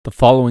The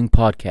following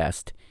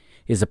podcast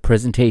is a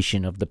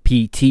presentation of the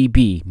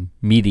PTB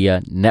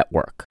Media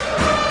Network.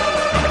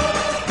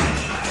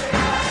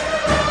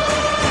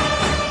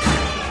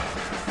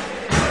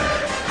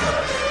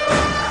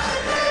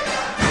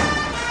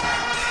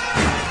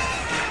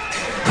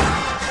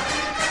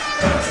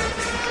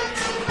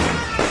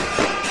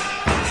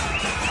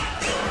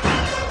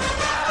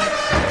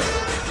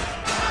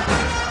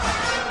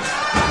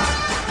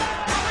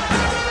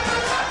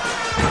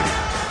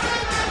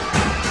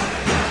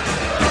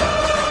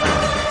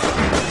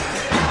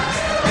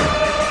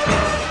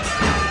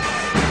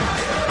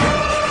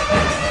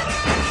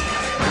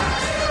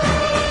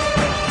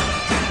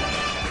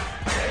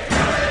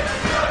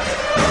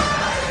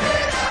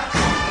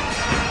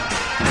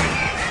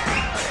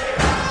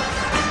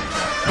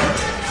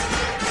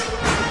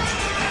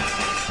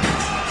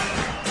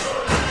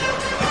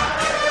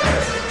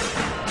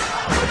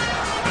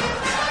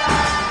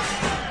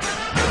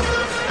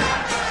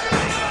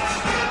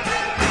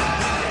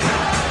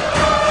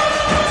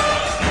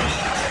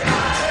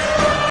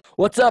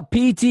 What's up,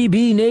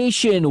 PTB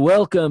Nation?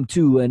 Welcome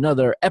to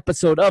another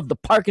episode of the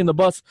Parking the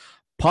Bus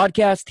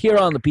podcast here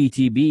on the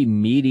PTB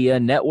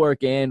Media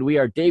Network, and we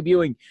are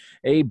debuting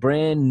a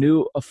brand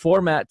new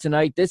format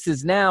tonight. This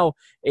is now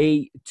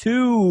a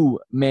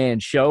two-man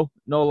show,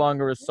 no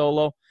longer a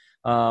solo.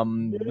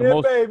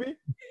 Baby.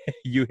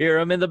 You hear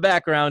him in the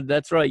background.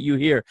 That's right. You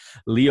hear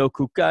Leo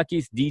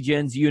Koukakis,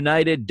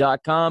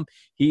 DGensUnited.com.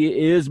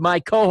 He is my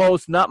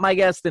co-host, not my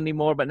guest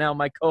anymore, but now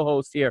my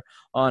co-host here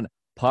on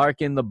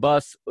Parking the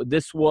Bus.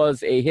 This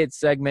was a hit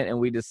segment, and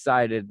we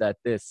decided that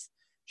this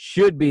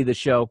should be the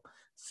show.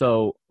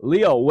 So,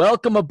 Leo,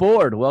 welcome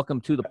aboard.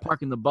 Welcome to the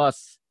Parking the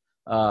Bus.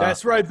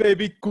 That's right,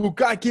 baby.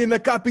 Koukaki and the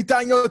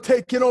Capitano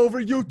taking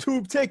over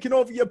YouTube, taking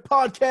over your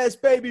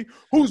podcast, baby.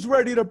 Who's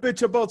ready to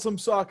bitch about some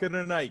soccer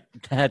tonight?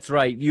 That's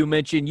right. You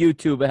mentioned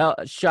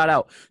YouTube. Shout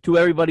out to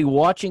everybody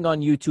watching on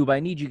YouTube. I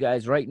need you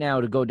guys right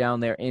now to go down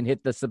there and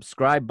hit the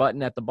subscribe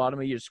button at the bottom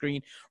of your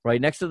screen.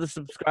 Right next to the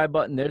subscribe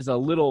button, there's a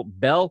little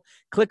bell.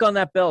 Click on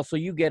that bell so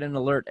you get an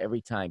alert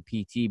every time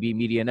PTB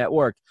Media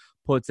Network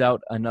puts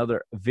out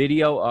another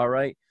video. All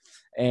right.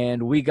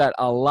 And we got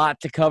a lot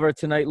to cover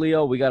tonight,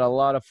 Leo. We got a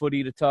lot of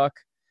footy to talk.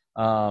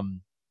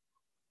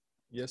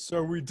 Yes,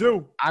 sir, we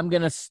do. I'm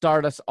going to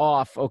start us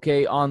off,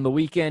 okay, on the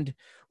weekend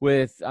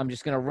with – I'm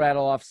just going to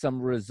rattle off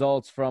some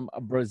results from a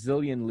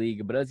Brazilian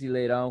league,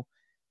 Brasileirão,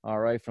 all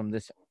right, from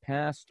this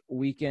past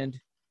weekend.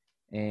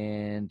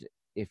 And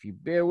if you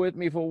bear with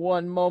me for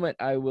one moment,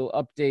 I will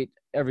update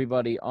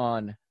everybody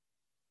on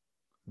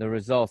the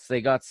results. They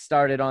got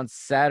started on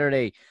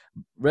Saturday.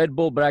 Red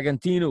Bull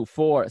Bragantino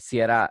 4,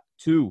 Ceará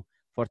 2.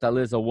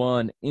 Fortaleza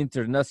 1,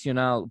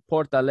 Internacional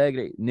Porto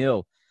Alegre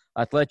 0,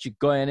 Atlético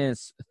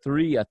Goianiense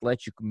 3,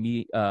 Atlético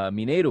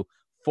Mineiro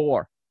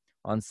 4.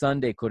 On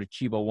Sunday,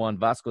 Curitiba 1,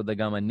 Vasco da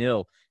Gama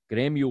 0,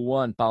 Grêmio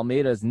 1,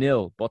 Palmeiras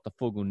 0,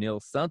 Botafogo 0,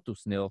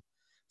 Santos 0,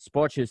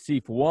 Sport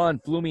Recife 1,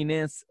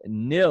 Fluminense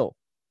 0.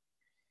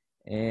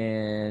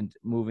 And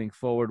moving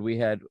forward, we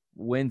had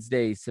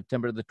Wednesday,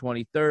 September the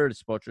 23rd,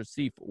 Sport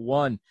Recife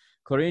 1,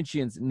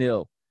 Corinthians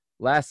 0.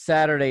 Last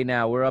Saturday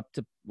now, we're up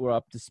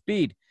to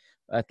speed.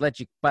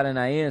 Atlético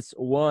Paranaense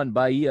 1,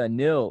 Bahia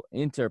 0,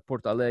 Inter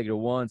Porto Alegre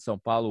 1,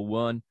 São Paulo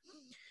 1,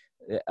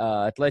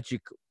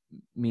 Atlético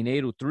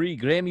Mineiro 3,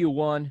 Grêmio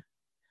 1,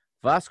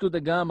 Vasco da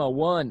Gama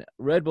 1,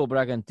 Red Bull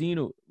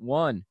Bragantino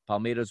 1,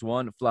 Palmeiras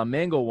 1,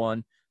 Flamengo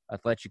 1,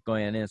 Atlético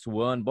Goianiense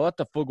 1,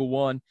 Botafogo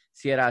 1,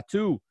 Ceará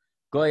 2,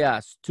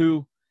 Goiás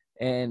 2,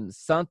 and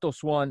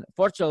Santos 1,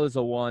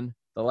 Fortaleza 1.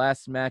 The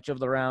last match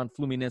of the round,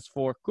 Fluminense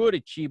 4,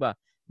 Curitiba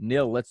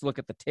 0. Let's look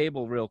at the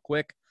table real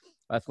quick.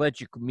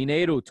 Atlético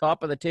Mineiro,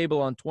 top of the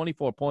table on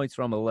 24 points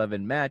from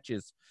 11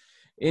 matches.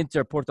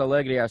 Inter Porto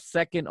Alegre are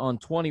second on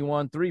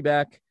 21, 3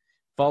 back,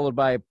 followed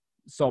by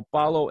São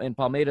Paulo and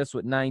Palmeiras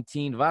with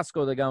 19.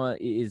 Vasco da Gama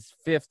is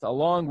fifth,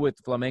 along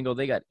with Flamengo.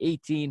 They got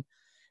 18.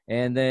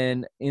 And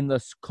then in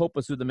the Copa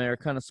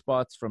Sudamericana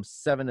spots from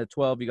 7 to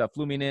 12, you got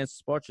Fluminense,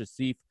 Sport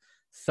Recife,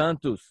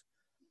 Santos,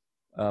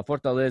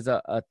 Fortaleza,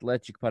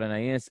 Atlético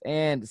Paranaense,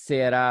 and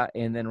Ceará.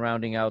 And then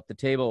rounding out the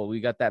table, we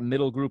got that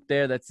middle group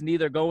there that's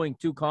neither going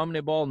to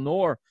CONMEBOL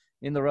nor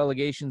in the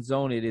relegation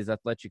zone. It is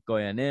Atlético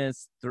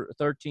Goianiense,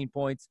 13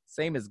 points,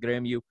 same as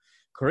Grêmio.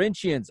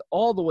 Corinthians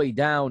all the way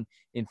down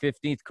in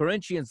 15th.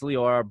 Corinthians,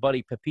 Leo, are our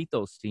buddy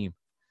Pepito's team.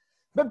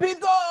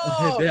 Pepito!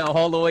 They're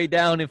all the way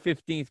down in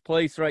 15th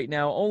place right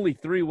now. Only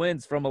 3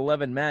 wins from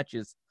 11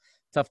 matches.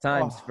 Tough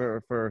times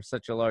for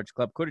such a large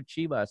club.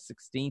 Curitiba,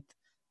 16th.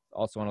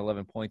 Also on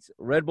 11 points.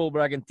 Red Bull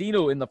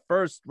Bragantino in the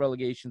first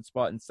relegation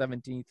spot in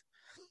 17th.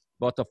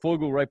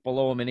 Botafogo right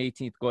below him in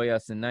 18th.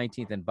 Goiás in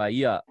 19th. And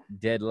Bahia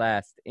dead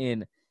last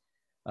in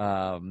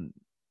 20th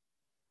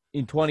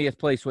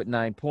place with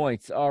 9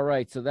 points. All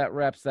right, so that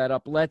wraps that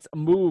up. Let's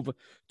move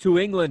to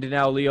England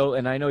now, Leo.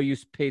 And I know you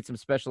paid some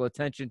special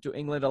attention to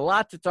England. A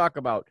lot to talk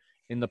about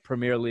in the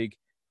Premier League,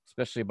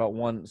 especially about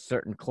one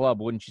certain club,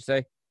 wouldn't you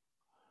say?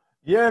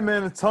 Yeah,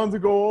 man, a ton to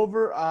go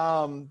over.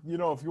 If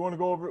you want to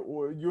go over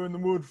it, you're in the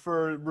mood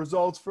for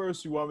results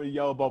first. You want me to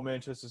yell about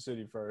Manchester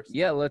City first?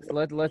 Yeah,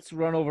 let's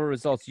run over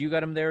results. You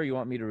got them there, or you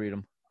want me to read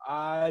them?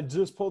 I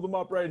just pulled them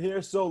up right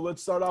here. So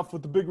let's start off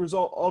with the big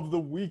result of the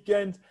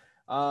weekend.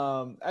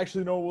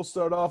 Actually, no, we'll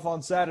start off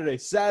on Saturday.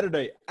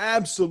 Saturday,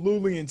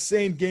 absolutely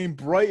insane game.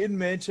 Brighton,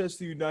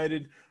 Manchester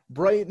United.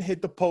 Brighton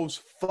hit the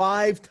post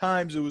 5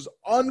 times. It was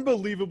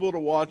unbelievable to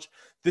watch.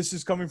 This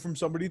is coming from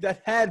somebody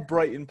that had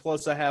Brighton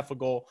plus a half a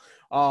goal.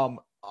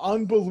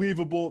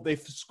 Unbelievable. They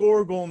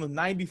score a goal in the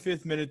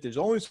 95th minute. There's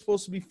only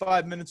supposed to be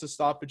 5 minutes of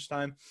stoppage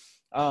time.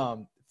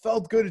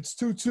 Felt good. It's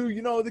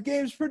 2-2. The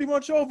game's pretty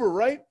much over,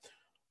 right?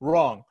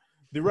 Wrong.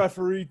 The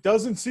referee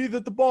doesn't see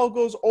that the ball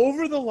goes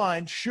over the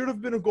line. Should have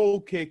been a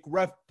goal kick.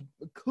 Ref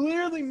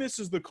clearly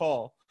misses the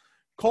call.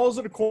 Calls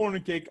it a corner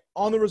kick.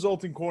 On the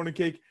resulting corner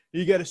kick,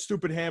 you get a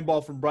stupid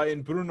handball from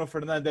Brighton. Bruno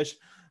Fernandes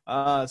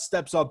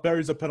steps up,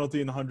 buries a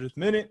penalty in the 100th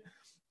minute.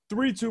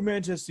 3-2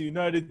 Manchester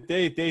United.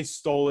 They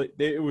stole it.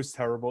 It was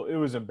terrible. It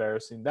was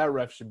embarrassing. That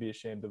ref should be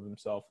ashamed of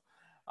himself.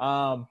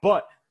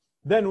 But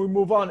then we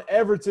move on.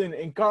 Everton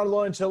and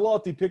Carlo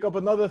Ancelotti pick up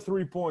another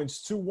 3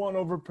 points, 2-1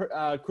 over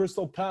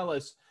Crystal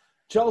Palace.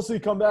 Chelsea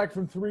come back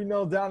from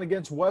 3-0 down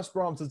against West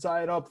Brom to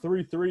tie it up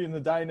 3-3 in the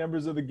dying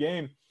embers of the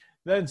game.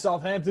 Then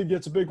Southampton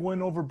gets a big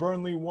win over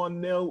Burnley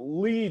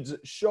 1-0. Leeds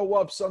show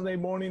up Sunday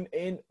morning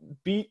and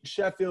beat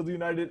Sheffield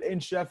United in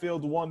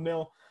Sheffield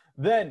 1-0.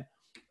 Then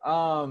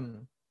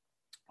Jose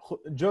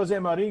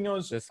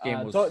Mourinho's This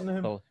game was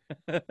Tottenham. Go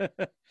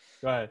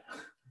ahead.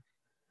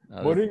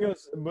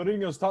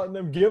 Mourinho's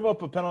Tottenham give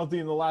up a penalty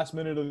in the last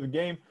minute of the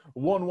game,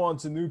 1-1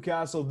 to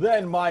Newcastle.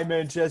 Then my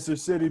Manchester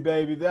City,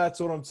 baby, that's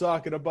what I'm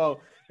talking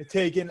about.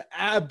 Take an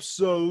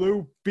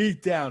absolute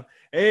beatdown,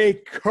 a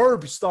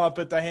curb stomp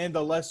at the hand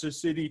of Leicester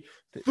City.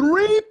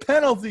 3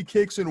 penalty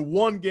kicks in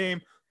one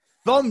game.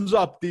 Thumbs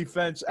up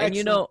defense. And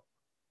I'm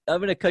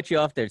going to cut you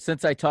off there.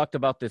 Since I talked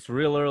about this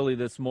real early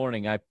this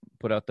morning, I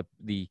put out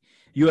the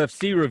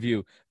UFC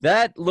review.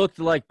 That looked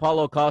like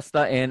Paulo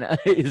Costa and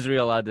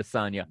Israel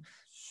Adesanya.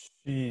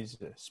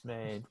 Jesus,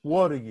 man.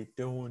 What are you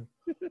doing?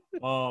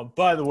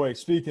 By the way,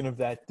 speaking of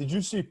that, did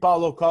you see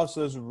Paulo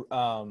Costa's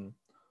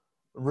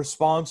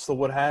response to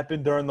what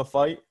happened during the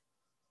fight?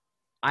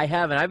 I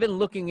haven't. I've been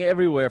looking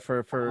everywhere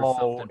for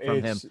something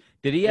from him.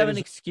 Did he have an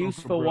excuse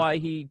for why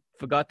he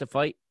forgot to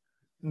fight?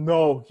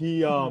 No,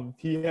 he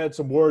had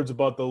some words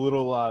about the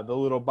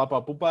little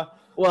bapa pupa.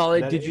 Well,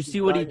 did you see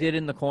what he did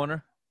in the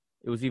corner?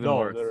 It was even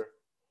worse.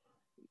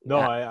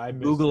 I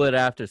Google it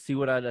after. See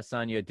what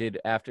Adesanya did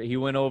after he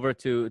went over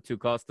to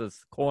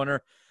Costa's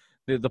corner.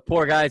 The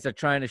poor guys are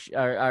trying to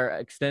are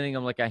extending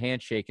him like a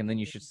handshake, and then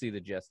you should see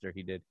the gesture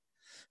he did.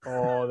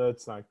 Oh,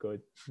 that's not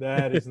good.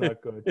 That is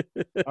not good.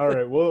 All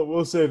right,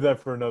 we'll save that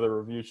for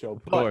another review show.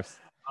 Of course.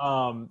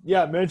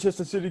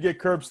 Manchester City get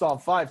curb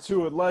stomped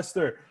 5-2 at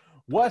Leicester.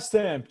 West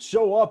Ham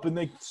show up and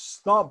they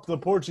stomp the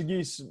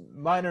Portuguese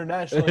minor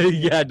national.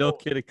 Yeah, no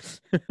kidding.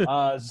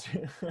 That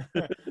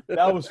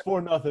was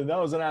 4-0. That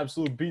was an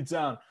absolute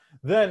beatdown.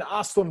 Then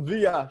Aston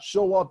Villa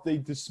show up. They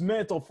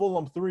dismantle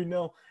Fulham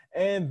 3-0.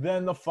 And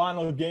then the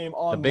final game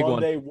on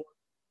Monday,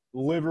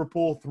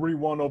 Liverpool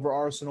 3-1 over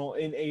Arsenal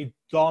in a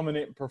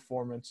dominant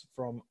performance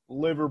from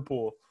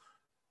Liverpool.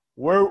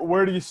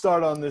 Where do you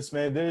start on this,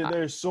 man?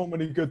 There's so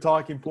many good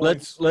talking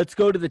points. Let's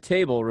go to the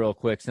table real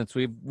quick. Since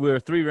we're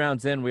 3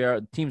 rounds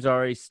in, teams are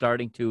already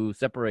starting to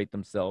separate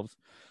themselves.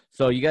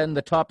 So you got in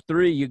the top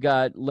 3, you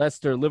got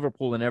Leicester,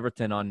 Liverpool, and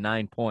Everton on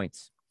 9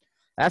 points.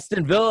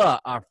 Aston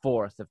Villa are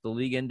 4th. If the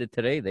league ended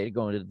today, they'd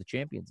go into the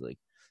Champions League.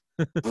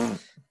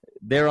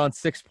 They're on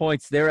 6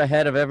 points. They're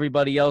ahead of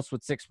everybody else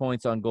with 6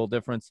 points on goal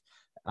difference.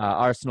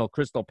 Arsenal,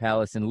 Crystal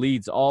Palace, and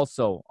Leeds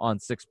also on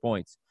 6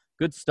 points.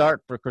 Good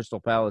start for Crystal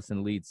Palace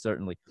and Leeds,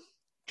 certainly.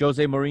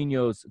 Jose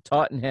Mourinho's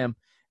Tottenham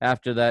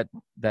after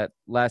that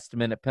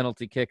last-minute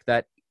penalty kick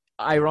that,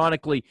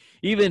 ironically,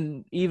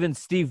 even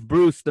Steve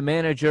Bruce, the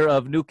manager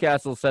of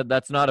Newcastle, said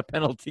that's not a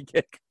penalty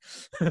kick.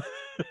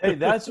 Hey,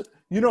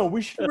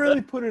 we should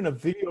really put in a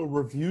video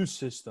review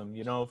system,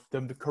 for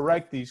them to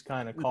correct these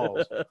kind of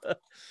calls.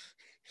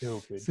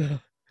 Stupid.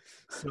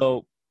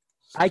 So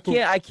I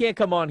can't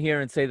come on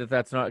here and say that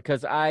that's not,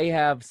 because I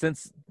have,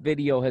 since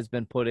video has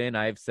been put in,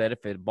 I've said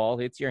if a ball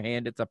hits your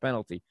hand, it's a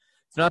penalty.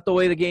 It's not the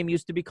way the game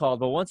used to be called,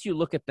 but once you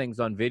look at things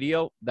on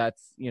video,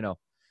 that's,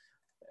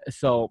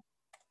 so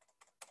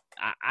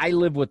I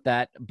live with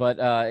that, but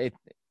I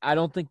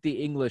don't think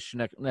the English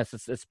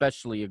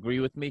especially agree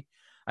with me.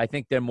 I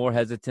think they're more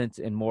hesitant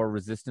and more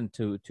resistant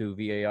to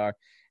VAR.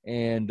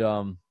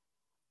 And,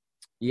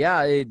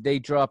 they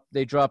drop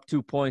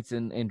 2 points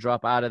and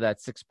drop out of that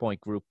 6-point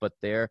group, but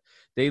they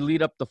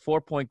lead up the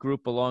 4-point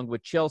group along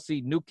with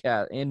Chelsea,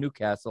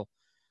 Newcastle,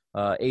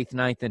 8th,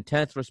 9th, and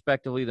 10th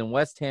respectively. Then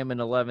West Ham in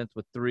 11th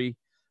with 3,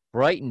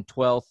 Brighton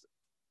 12th.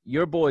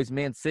 Your boys,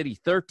 Man City,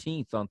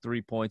 13th on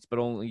 3 points, but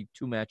only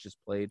 2 matches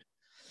played.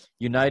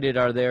 United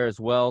are there as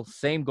well.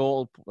 Same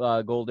goal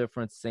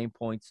difference, same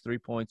points, 3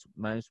 points,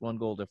 -1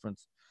 goal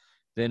difference.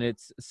 Then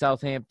it's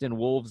Southampton,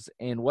 Wolves,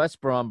 and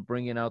West Brom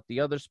bringing out the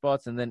other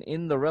spots. And then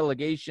in the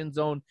relegation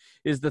zone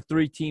is the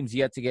 3 teams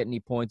yet to get any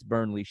points: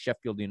 Burnley,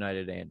 Sheffield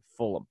United, and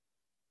Fulham.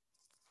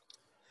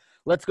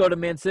 Let's go to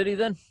Man City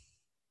then.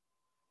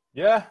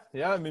 Yeah.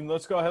 I mean,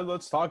 let's go ahead.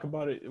 Let's talk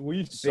about it.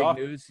 We suck.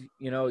 Big news.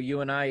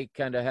 You and I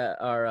kind of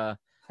are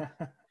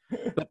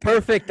the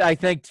perfect, I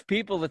think,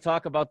 people to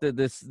talk about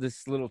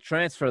this little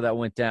transfer that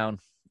went down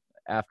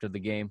after the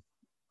game.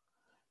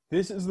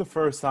 This is the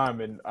first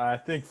time in, I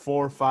think,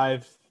 4 or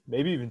 5,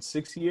 maybe even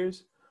 6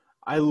 years,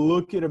 I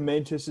look at a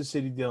Manchester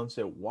City deal and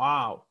say,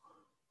 wow,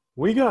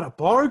 we got a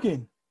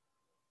bargain.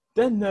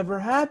 That never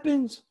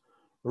happens.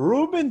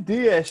 Ruben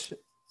Dias,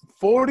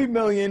 40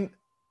 million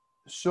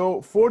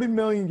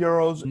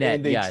euros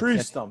Net, and a tree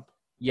stump.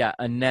 Yeah,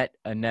 a net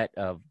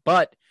of.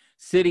 But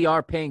City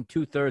are paying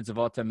 2/3 of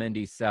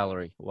Otamendi's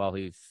salary while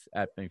he's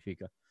at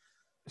Benfica.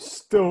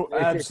 Still,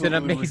 it's an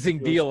amazing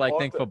deal, I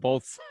think, for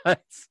both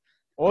sides.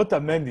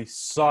 Otamendi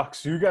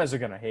sucks. You guys are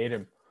gonna hate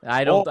him.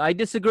 I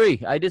disagree.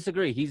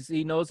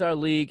 He knows our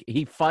league.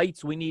 He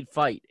fights. We need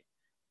fight,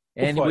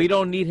 and we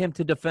don't need him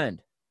to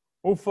defend.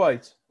 Who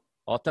fights?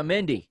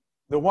 Otamendi.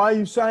 Then why are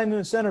you signing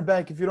a center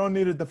back if you don't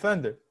need a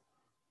defender?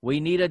 We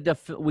need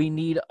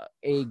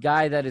a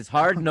guy that is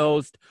hard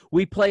nosed.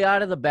 We play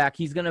out of the back.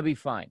 He's gonna be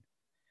fine.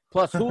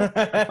 Plus,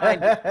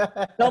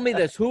 tell me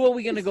this: who are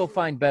we gonna go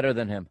find better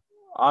than him?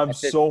 I'm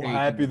so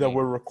happy that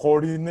we're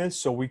recording this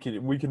so we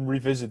can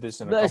revisit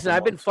this in a couple months.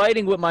 I've been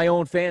fighting with my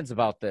own fans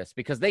about this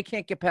because they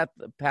can't get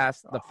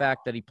past the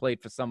fact that he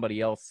played for somebody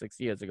else 6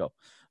 years ago.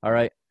 All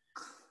right.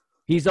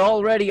 He's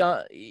already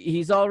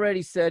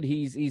said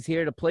he's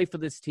here to play for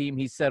this team.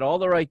 He said all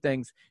the right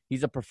things.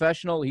 He's a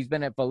professional. He's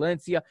been at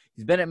Valencia.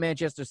 He's been at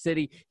Manchester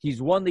City.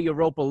 He's won the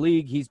Europa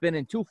League. He's been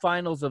in 2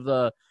 finals of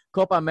the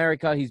Copa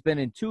America. He's been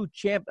in 2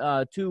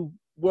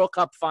 World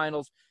Cup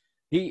finals.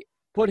 He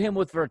put him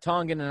with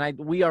Vertonghen, and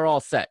we are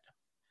all set.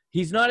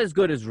 He's not as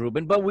good as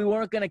Ruben, but we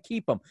weren't going to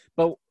keep him.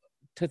 But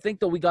to think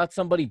that we got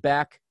somebody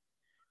back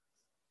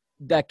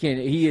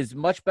he is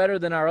much better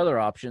than our other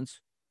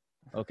options.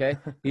 Okay?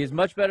 He is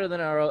much better than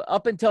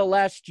up until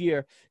last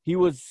year, he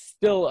was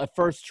still a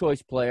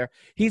first-choice player.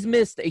 He's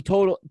missed a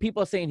total –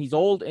 people are saying he's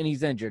old and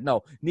he's injured.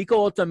 No,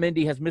 Nico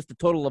Otamendi has missed a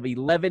total of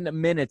 11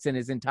 minutes in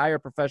his entire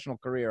professional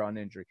career on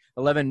injury.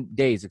 11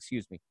 days,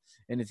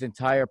 in his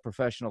entire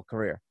professional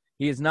career.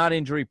 He is not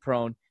injury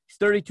prone. He's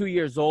 32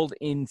 years old.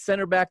 In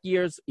center back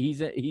years,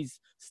 he's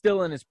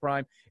still in his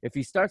prime. If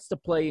he starts to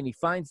play and he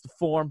finds the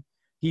form,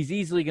 he's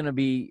easily going to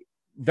be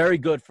very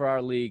good for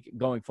our league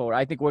going forward.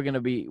 I think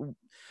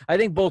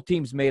both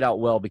teams made out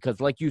well because,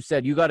 like you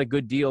said, you got a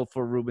good deal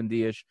for Ruben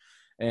Dias.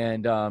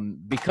 And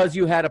because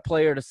you had a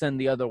player to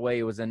send the other way,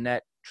 it was a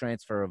net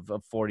transfer of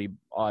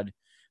 40-odd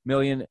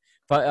million.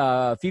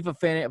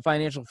 FIFA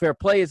Financial Fair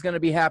Play is going to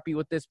be happy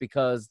with this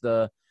because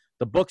the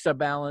books are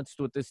balanced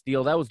with this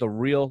deal. That was the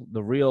real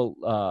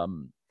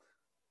reason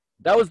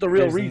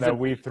that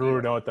we threw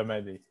it out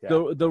Otamendi.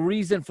 Yeah. The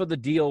reason for the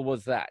deal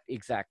was that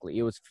exactly.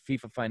 It was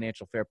FIFA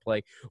Financial Fair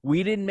Play.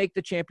 We didn't make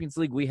the Champions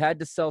League. We had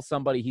to sell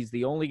somebody. He's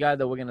the only guy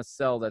that we're going to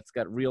sell that's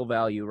got real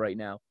value right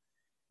now,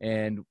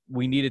 and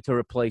we needed to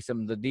replace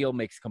him. The deal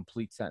makes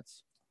complete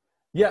sense.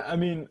 Yeah, I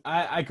mean,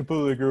 I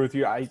completely agree with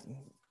you.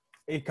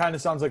 It kind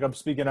of sounds like I'm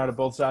speaking out of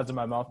both sides of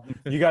my mouth.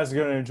 You guys are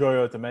going to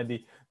enjoy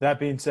Otamendi. That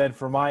being said,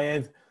 from my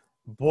end,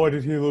 boy,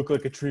 did he look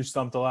like a tree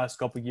stump the last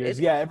couple of years.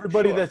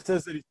 Everybody that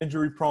says that he's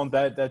injury prone,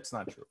 that's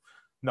not true.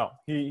 No,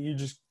 he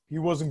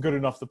wasn't good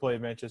enough to play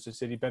at Manchester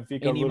City.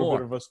 Benfica, a little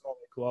bit of a smaller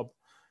club.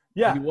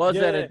 Yeah,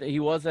 he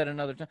was at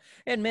another time.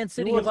 And Man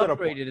City have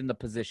upgraded in the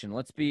position.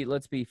 Let's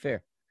be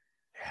fair.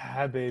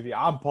 Yeah, baby,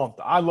 I'm pumped.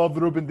 I love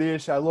Ruben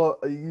Dias.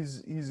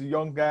 He's a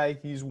young guy.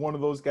 He's one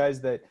of those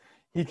guys that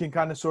he can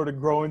kind of sort of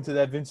grow into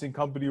that Vincent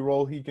Kompany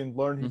role. He can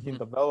learn. He can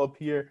develop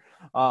here.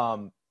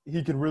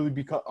 He could really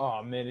become –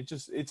 oh, man,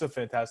 it's a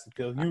fantastic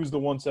deal. He was the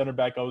one center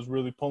back I was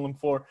really pulling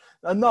for.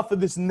 Enough of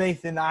this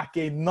Nathan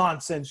Ake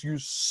nonsense, you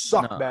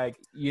suck bag.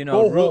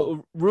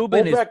 Ruben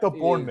go back to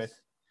Bournemouth.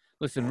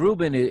 Listen,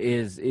 Ruben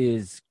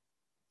is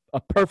a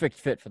perfect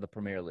fit for the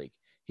Premier League.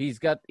 He's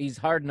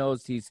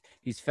hard-nosed.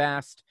 He's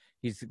fast.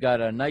 He's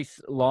got a nice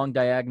long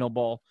diagonal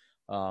ball.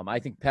 I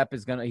think Pep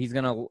he's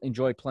gonna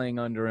enjoy playing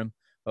under him.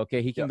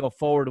 Okay, he can go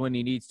forward when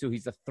he needs to.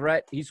 He's a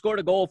threat. He scored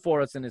a goal for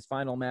us in his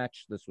final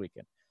match this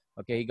weekend.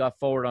 Okay, he got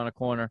forward on a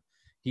corner.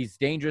 He's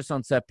dangerous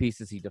on set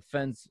pieces. He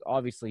defends.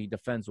 Obviously, he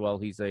defends well.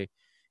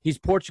 He's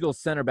Portugal's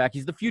center back.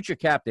 He's the future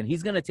captain.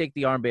 He's going to take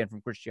the armband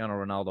from Cristiano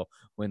Ronaldo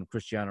when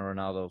Cristiano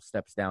Ronaldo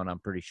steps down, I'm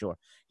pretty sure.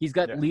 He's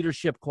got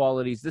leadership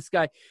qualities. This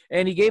guy,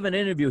 and he gave an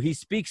interview. He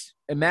speaks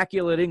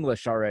immaculate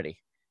English already.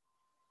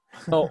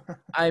 So,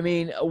 I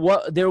mean,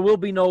 there will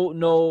be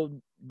no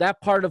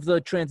that part of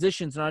the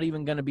transition's not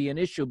even going to be an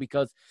issue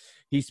because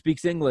he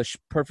speaks English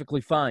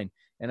perfectly fine.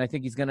 And I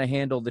think he's going to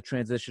handle the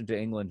transition to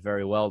England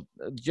very well,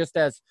 just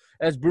as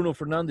Bruno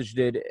Fernandes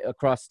did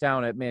across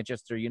town at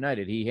Manchester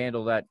United. He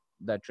handled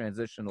that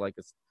transition like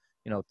a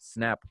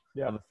snap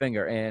of a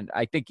finger. And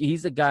I think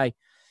he's a guy.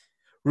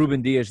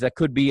 Ruben Diaz that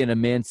could be in a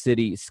Man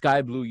City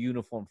sky blue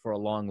uniform for a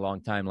long,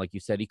 long time. Like you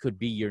said, he could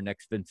be your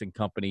next Vincent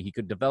Kompany. He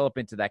could develop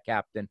into that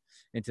captain,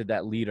 into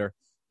that leader.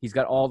 He's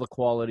got all the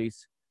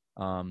qualities.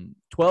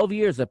 12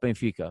 years at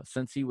Benfica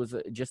since he was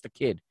just a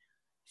kid.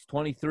 He's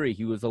 23.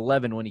 He was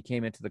 11 when he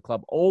came into the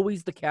club.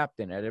 Always the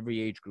captain at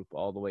every age group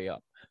all the way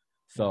up.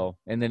 So,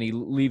 and then he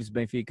leaves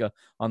Benfica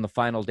on the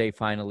final day,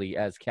 finally,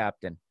 as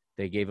captain.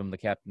 They gave him the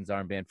captain's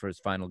armband for his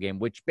final game,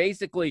 which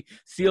basically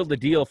sealed the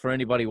deal for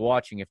anybody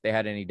watching if they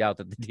had any doubt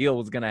that the deal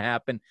was going to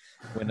happen.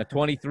 When a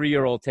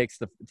 23-year-old takes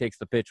the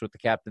pitch with the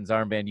captain's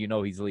armband, you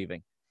know he's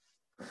leaving.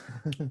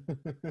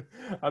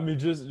 I mean,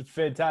 just a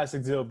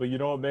fantastic deal. But you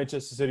know what?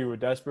 Manchester City were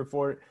desperate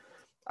for it.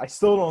 I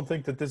still don't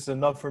think that this is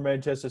enough for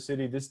Manchester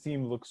City. This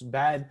team looks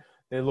bad.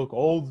 They look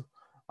old.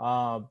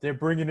 They're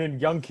bringing in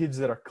young kids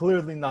that are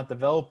clearly not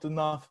developed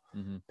enough.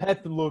 Mm-hmm.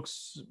 Pep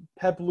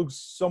looks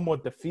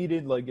somewhat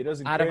defeated. Like it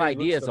doesn't out care. of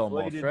ideas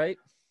almost, right?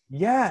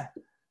 Yeah.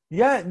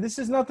 This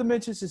is not the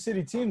Manchester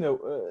City team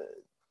that.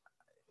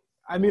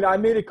 I mean, I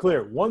made it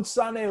clear. Once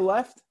Sané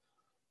left,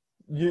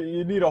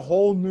 you need a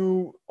whole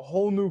new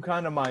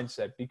kind of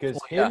mindset because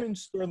him and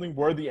Sterling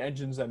were the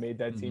engines that made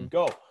that team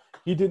go.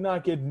 He did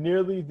not get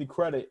nearly the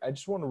credit. I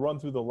just want to run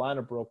through the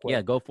lineup real quick.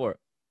 Yeah, go for it.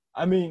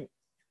 I mean,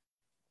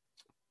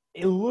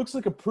 it looks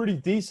like a pretty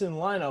decent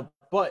lineup,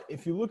 but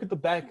if you look at the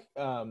back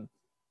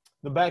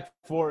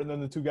four and then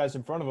the two guys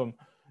in front of him,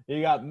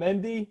 you got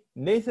Mendy.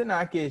 Nathan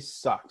Ake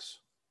sucks.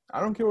 I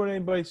don't care what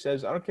anybody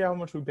says. I don't care how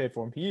much we pay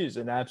for him. He is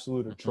an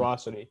absolute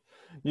atrocity.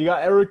 You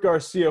got Eric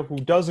Garcia, who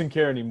doesn't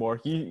care anymore.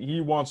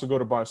 He wants to go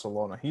to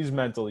Barcelona. He's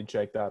mentally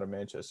checked out of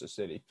Manchester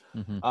City.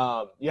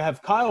 You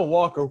have Kyle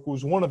Walker,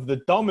 who's one of the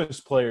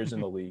dumbest players in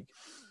the league.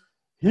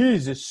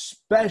 He's a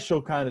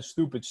special kind of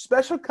stupid,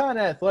 special kind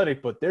of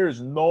athletic, but there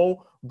is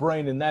no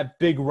brain in that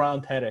big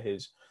round head of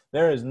his.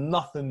 There is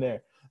nothing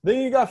there.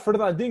 Then you got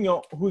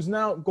Fernandinho, who's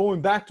now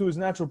going back to his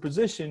natural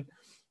position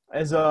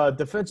as a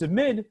defensive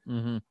mid,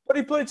 but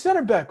he played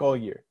center back all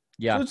year.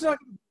 Yeah. So it's not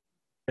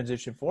a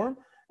transition for him.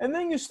 And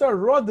then you start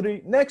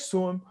Rodri next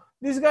to him.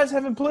 These guys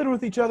haven't played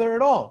with each other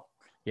at all.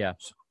 Yeah.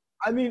 So,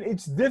 I mean,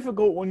 it's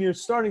difficult when you're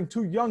starting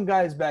two young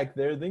guys back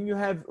there. Then you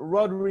have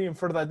Rodri and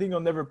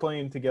Fernandinho never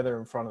playing together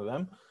in front of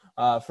them.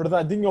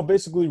 Fernandinho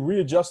basically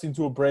readjusting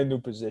to a brand new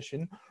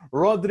position.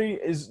 Rodri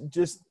is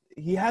just –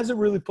 he hasn't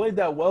really played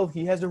that well.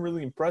 He hasn't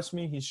really impressed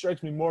me. He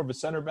strikes me more of a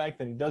center back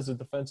than he does a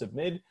defensive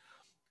mid.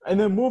 And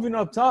then moving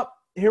up top,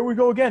 here we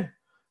go again.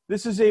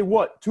 This is a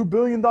 $2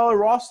 billion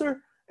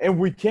roster, and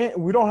we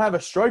don't have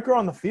a striker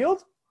on the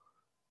field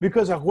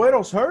because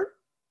Agüero's hurt?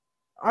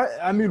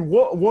 I mean,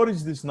 what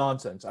is this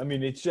nonsense? I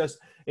mean,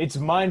 it's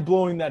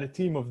mind-blowing that a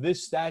team of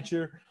this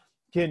stature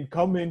can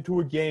come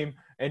into a game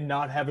and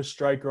not have a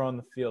striker on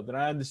the field. And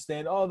I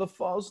understand, the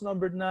false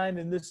number 9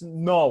 and this.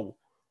 No.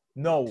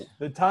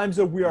 The times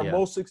that we are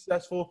most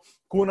successful,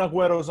 Kun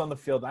Agüero's on the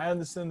field. I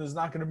understand there's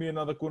not going to be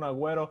another Kun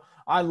Agüero.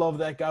 I love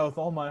that guy with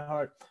all my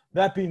heart.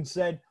 That being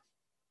said,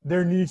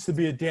 there needs to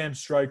be a damn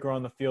striker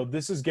on the field.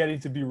 This is getting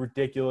to be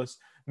ridiculous.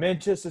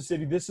 Manchester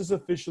City, this is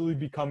officially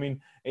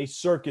becoming a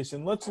circus.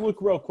 And let's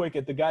look real quick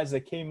at the guys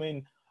that came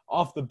in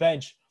off the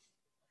bench.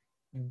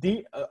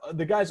 The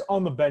guys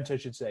on the bench, I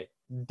should say.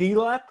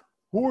 D-Lap,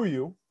 who are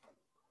you?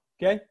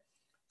 Okay.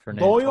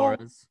 Fernando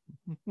Torres.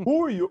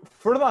 Who are you?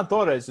 Fernando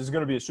Torres is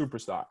going to be a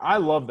superstar. I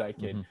love that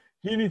kid.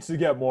 He needs to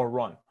get more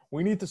run.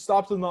 We need to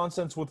stop the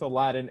nonsense with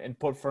Aladdin and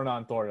put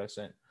Fernando Torres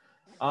in.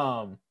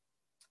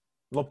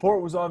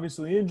 Laporte was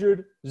obviously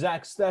injured.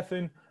 Zach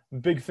Steffen,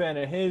 big fan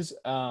of his.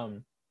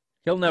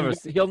 He'll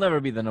never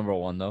be the number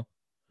one though.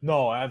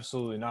 No,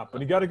 absolutely not.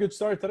 But he got a good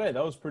start today.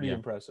 That was pretty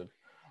impressive.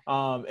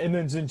 And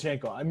then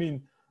Zinchenko. I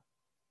mean,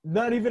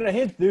 not even a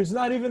hint. There's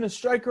not even a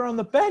striker on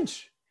the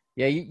bench.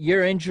 Yeah,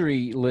 your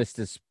injury list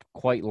is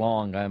quite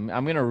long. I'm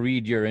going to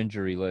read your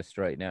injury list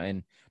right now.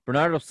 And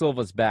Bernardo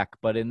Silva's back,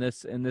 but in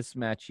this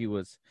match he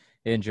was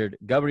injured.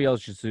 Gabriel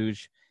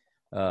Jesus,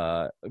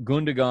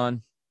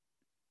 Gundogan,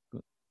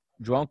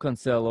 João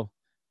Cancelo,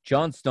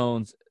 John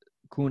Stones,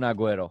 Kun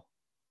Agüero.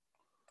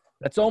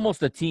 That's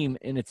almost a team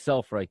in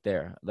itself right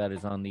there that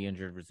is on the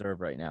injured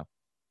reserve right now.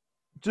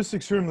 Just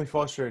extremely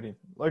frustrating.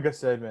 Like I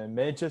said, man,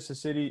 Manchester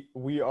City,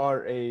 we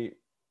are a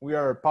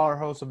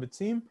powerhouse of a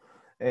team.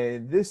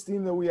 And this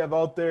team that we have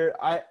out there,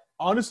 I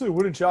honestly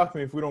wouldn't shock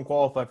me if we don't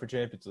qualify for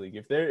Champions League.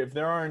 If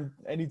there aren't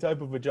any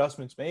type of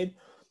adjustments made,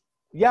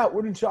 it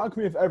wouldn't shock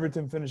me if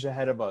Everton finish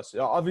ahead of us.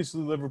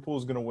 Obviously, Liverpool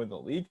is going to win the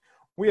league.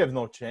 We have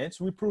no chance.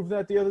 We proved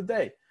that the other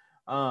day.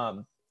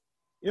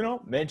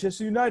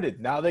 Manchester United.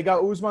 Now they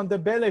got Ousmane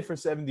Dembele for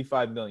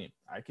 $75 million.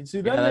 I can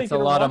see that. Yeah, that's a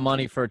lot of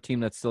money for a team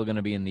that's still going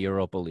to be in the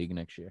Europa League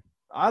next year.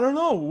 I don't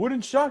know.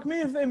 Wouldn't shock me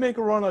if they make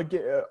a run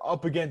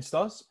up against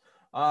us.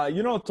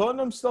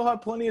 Tottenham still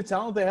have plenty of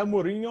talent. They have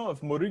Mourinho. If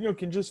Mourinho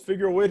can just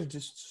figure a way to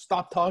just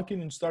stop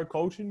talking and start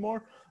coaching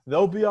more,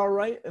 they'll be all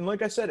right. And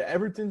like I said,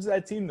 Everton's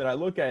that team that I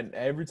look at, and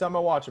every time I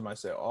watch them, I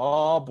say,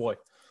 oh, boy,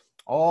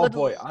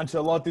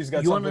 Ancelotti's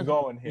got something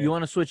going here. You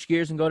want to switch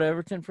gears and go to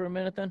Everton for a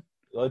minute then?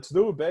 Let's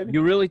do it, baby.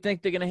 You really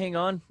think they're going to hang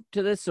on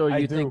to this, or I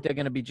you do. think they're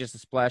going to be just a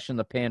splash in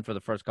the pan for the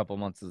first couple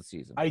months of the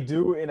season? I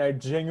do, and I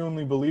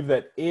genuinely believe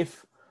that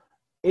if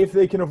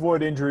they can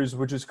avoid injuries,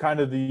 which is kind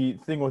of the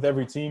thing with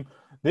every team,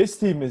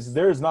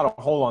 there is not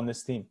a hole on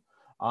this team.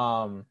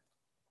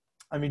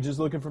 I mean, just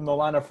looking from the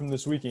lineup from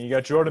this weekend, you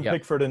got Jordan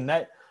Pickford in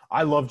net.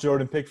 I love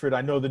Jordan Pickford.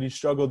 I know that he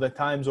struggled at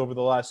times over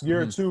the last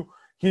year or two.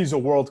 He's a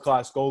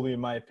world-class goalie, in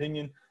my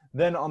opinion.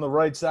 Then on the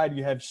right side,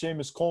 you have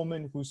Seamus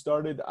Coleman, who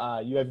started.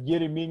 You have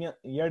Yerry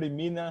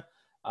Mina.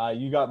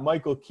 You got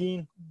Michael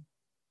Keane.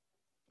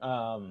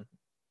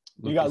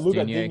 You got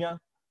Lucas Digne.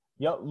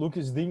 Yep,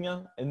 Lucas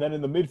Digne. And then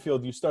in the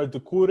midfield, you start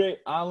Doucouré,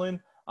 Allen,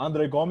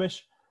 Andre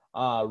Gomes.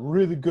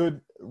 Really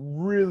good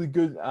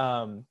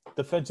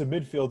defensive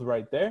midfield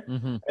right there.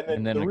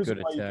 And then the reason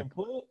why you can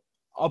play it,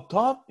 up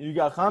top, you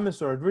got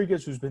James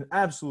Rodriguez, who's been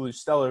absolutely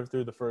stellar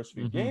through the first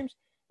few games.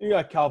 You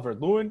got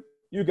Calvert-Lewin.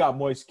 You got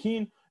Moise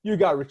Keane. You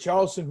got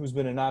Richarlison, who's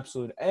been an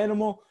absolute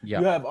animal.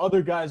 Yep. You have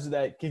other guys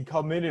that can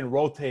come in and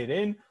rotate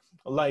in,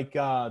 like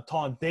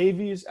Tom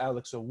Davies,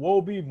 Alex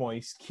Iwobi,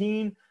 Moise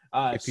Keane,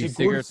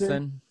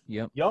 Sigurdsson.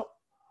 Yep.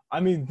 I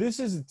mean, this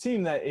is a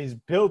team that is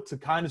built to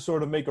kind of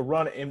sort of make a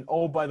run. And,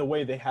 oh, by the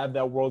way, they have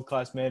that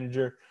world-class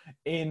manager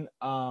in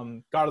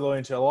Carlo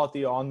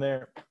Ancelotti on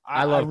there.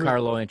 I love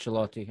Carlo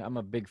Ancelotti. I'm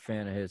a big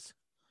fan of his.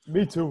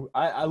 Me too.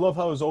 I love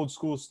how his old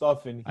school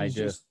stuff, and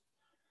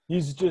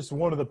he's just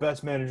one of the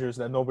best managers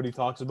that nobody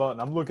talks about.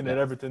 And I'm looking at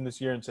Everton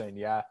this year and saying,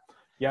 yeah,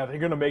 they're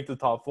going to make the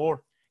top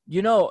four.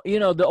 You know,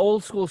 the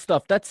old school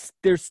stuff,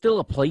 there's still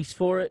a place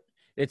for it.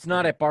 It's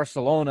not at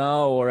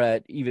Barcelona or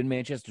at even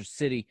Manchester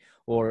City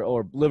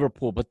or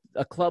Liverpool, but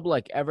a club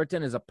like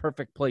Everton is a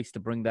perfect place to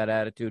bring that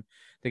attitude.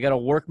 They got a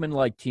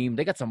workman-like team.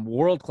 They got some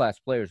world-class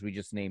players we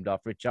just named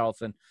off.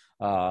 Richarlison,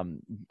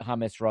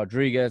 James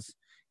Rodriguez,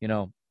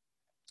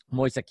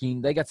 Moise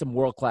Keane. They got some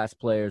world-class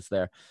players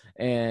there.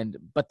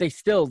 But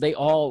they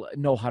all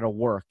know how to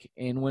work.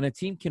 And when a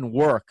team can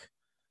work,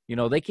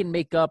 they can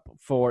make up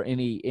for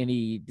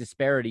any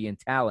disparity in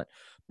talent.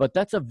 But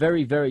that's a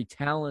very, very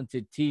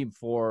talented team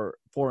for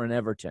an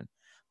Everton,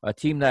 a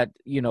team that,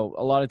 a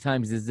lot of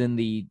times is in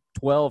the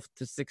 12th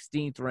to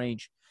 16th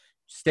range,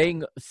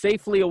 staying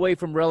safely away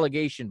from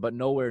relegation, but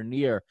nowhere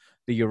near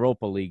the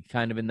Europa League,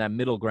 kind of in that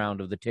middle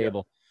ground of the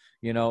table,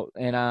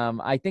 And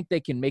I think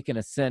they can make an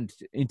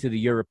ascent into the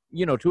Europe,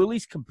 to at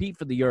least compete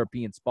for the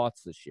European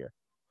spots this year.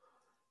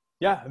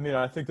 Yeah, I mean,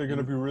 I think they're going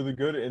to be really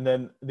good. And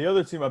then the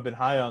other team I've been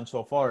high on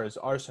so far is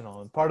Arsenal.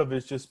 And part of it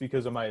is just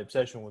because of my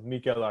obsession with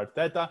Mikel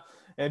Arteta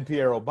and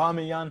Pierre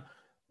Aubameyang.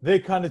 They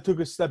kind of took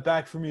a step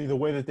back for me the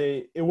way that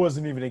it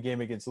wasn't even a game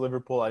against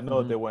Liverpool. I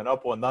know that they went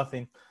up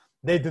 1-0.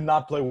 They did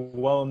not play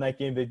well in that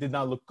game. They did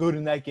not look good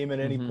in that game at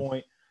any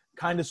point.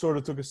 Kind of sort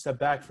of took a step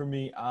back for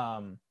me.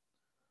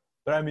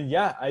 But I mean,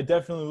 I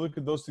definitely look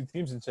at those two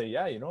teams and say,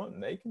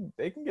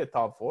 they can get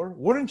top four.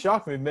 Wouldn't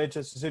shock me if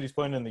Manchester City's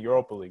playing in the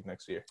Europa League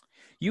next year.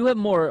 You have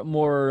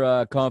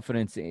more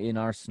confidence in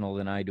Arsenal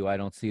than I do. I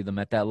don't see them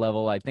at that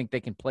level. I think they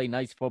can play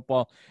nice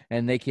football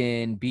and they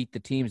can beat the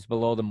teams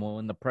below them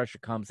when the pressure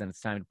comes and it's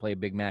time to play a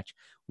big match.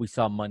 We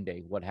saw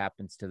Monday what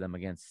happens to them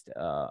against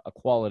a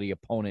quality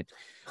opponent.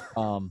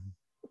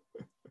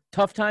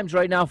 Tough times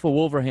right now for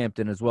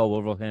Wolverhampton as well.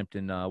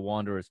 Wolverhampton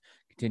Wanderers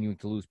continuing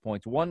to lose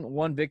points.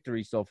 One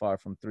victory so far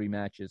from 3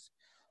 matches.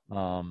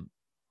 What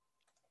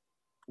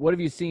have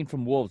you seen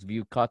from Wolves? Have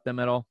you caught them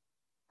at all?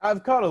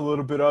 I've caught a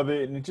little bit of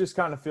it, and it just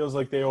kind of feels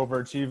like they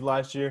overachieved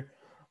last year.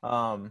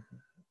 And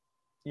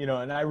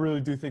I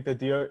really do think that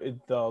the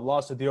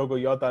loss of Diogo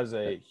Jota is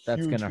a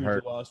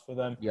huge loss for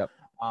them. Yep.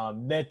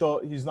 Neto,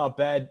 he's not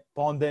bad.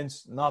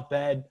 Pondence, not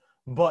bad.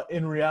 But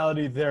in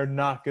reality, they're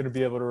not going to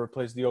be able to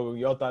replace Diogo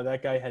Jota.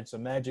 That guy had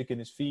some magic in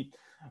his feet.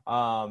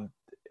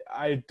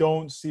 I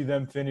don't see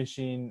them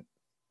finishing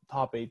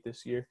top 8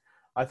 this year.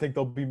 I think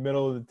they'll be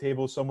middle of the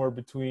table, somewhere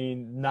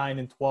between 9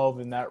 and 12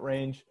 in that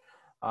range.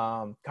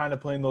 Kind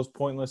of playing those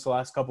pointless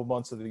last couple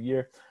months of the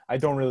year. I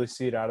don't really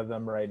see it out of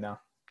them right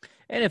now.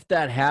 And if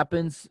that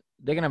happens,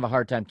 they're going to have a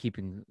hard time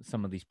keeping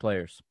some of these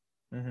players.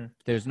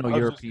 There's no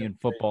European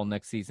football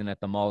next season at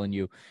the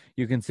Molineux.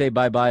 You can say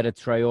bye-bye to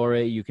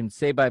Traore. You can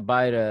say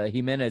bye-bye to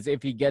Jimenez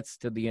if he gets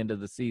to the end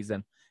of the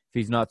season, if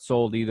he's not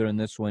sold either in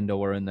this window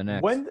or in the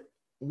next.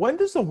 When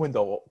does the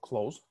window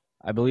close?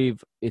 I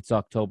believe it's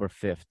October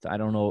 5th. I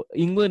don't know.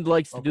 England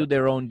likes to do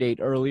their own date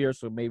earlier,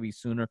 so maybe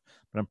sooner.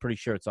 But I'm pretty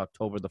sure it's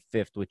October the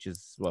 5th, which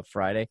is,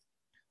 Friday?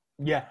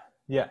 Yeah.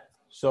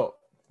 So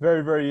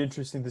very, very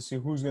interesting to see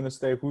who's going to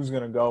stay, who's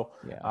going to go.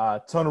 Yeah.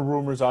 Ton of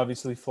rumors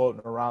obviously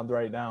floating around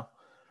right now.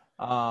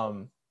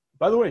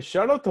 By the way,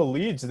 shout out to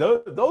Leeds.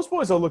 Those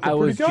boys are looking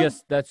pretty good.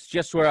 That's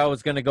just where I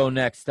was going to go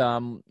next.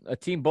 A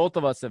team both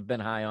of us have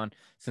been high on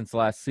since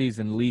last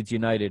season, Leeds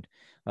United.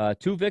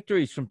 2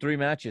 victories from 3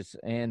 matches,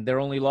 and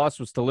their only loss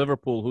was to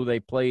Liverpool, who they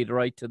played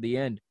right to the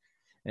end.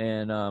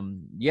 And,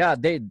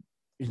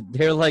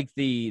 they're like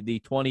the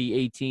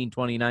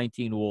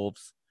 2018-2019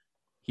 Wolves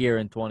here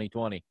in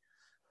 2020.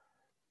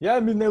 Yeah, I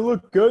mean, they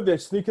look good. They're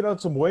sneaking out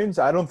some wins.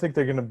 I don't think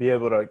they're going to be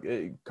able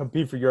to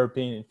compete for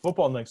European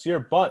football next year,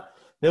 but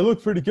They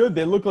look pretty good.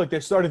 They look like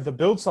they're starting to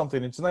build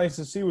something. It's nice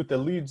to see with the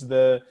Leeds,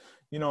 with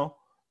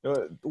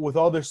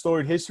all their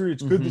storied history.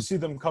 It's good to see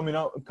them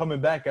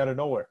coming back out of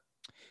nowhere.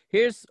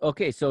 Here's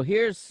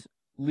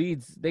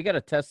Leeds. They got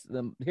to test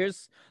them.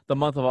 Here's the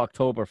month of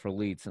October for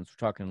Leeds, since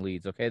we're talking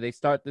Leeds. Okay, they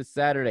start this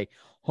Saturday,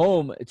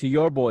 home to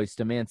your boys,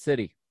 to Man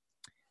City.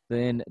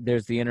 Then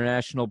there's the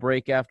international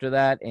break after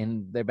that,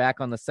 and they're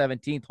back on the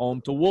 17th,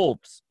 home to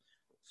Wolves.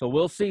 So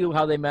we'll see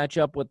how they match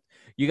up with.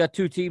 You got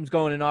two teams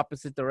going in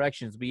opposite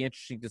directions. It'll be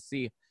interesting to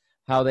see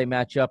how they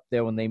match up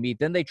there when they meet.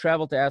 Then they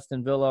travel to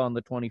Aston Villa on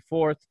the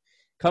 24th,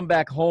 come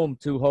back home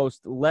to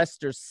host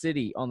Leicester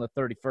City on the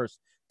 31st.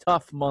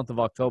 Tough month of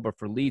October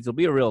for Leeds. It'll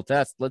be a real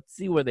test. Let's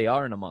see where they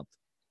are in a month.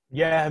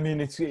 Yeah, I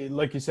mean, it's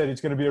like you said, it's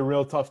going to be a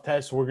real tough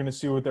test. We're going to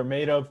see what they're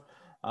made of.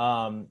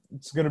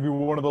 It's going to be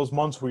one of those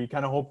months where you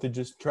kind of hope to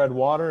just tread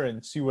water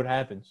and see what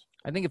happens.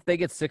 I think if they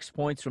get 6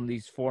 points from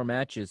these 4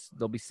 matches,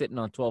 they'll be sitting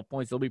on 12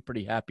 points. They'll be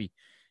pretty happy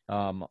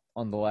on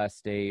the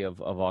last day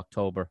of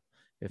October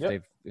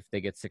if they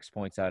get 6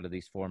 points out of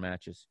these 4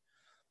 matches.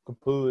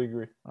 Completely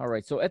agree. All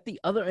right. So at the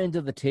other end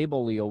of the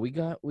table, Leo, we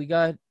got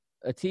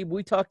a team.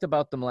 We talked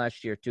about them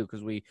last year too,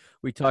 because we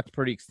talked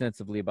pretty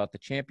extensively about the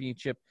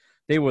championship.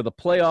 They were the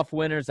playoff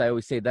winners. I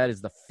always say that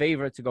is the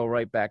favorite to go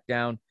right back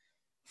down.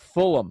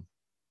 Fulham.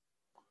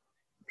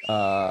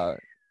 They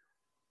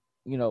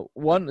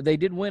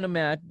did win a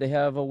match. They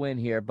have a win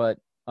here, but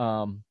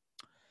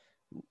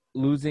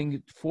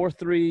losing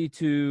 4-3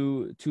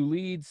 to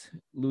Leeds,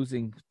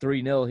 losing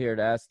 3-0 here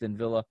to Aston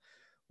Villa.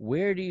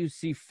 Where do you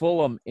see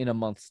Fulham in a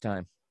month's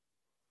time?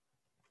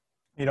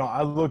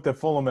 I looked at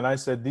Fulham and I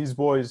said, these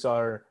boys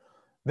they're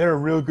a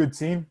real good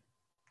team.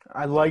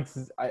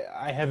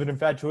 I have an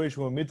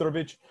infatuation with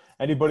Mitrovic.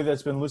 Anybody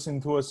that's been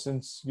listening to us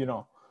since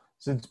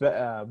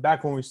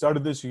back when we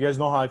started this, you guys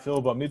know how I feel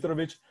about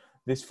Mitrovic.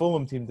 This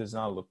Fulham team does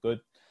not look good.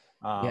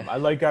 I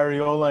like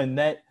Areola and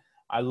net.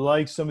 I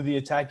like some of the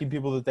attacking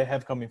people that they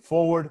have coming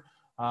forward,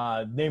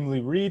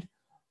 namely Reed,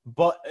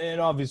 and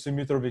obviously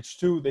Mitrovic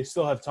too. They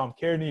still have Tom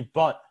Kearney,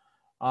 but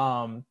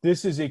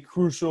this is a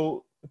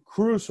crucial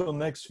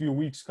next few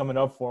weeks coming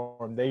up for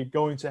them. They're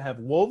going to have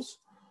Wolves,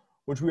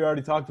 which we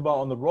already talked about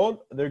on the road.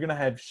 They're going to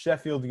have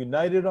Sheffield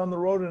United on the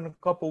road in a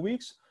couple of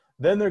weeks.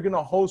 Then they're going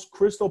to host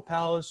Crystal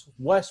Palace,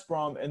 West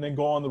Brom, and then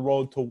go on the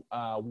road to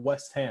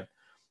West Ham.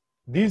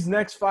 These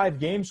next 5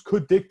 games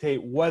could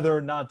dictate whether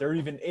or not they're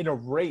even in a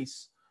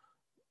race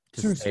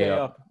to stay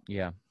up.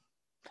 Yeah.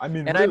 I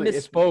mean, and really, I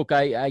misspoke.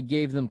 I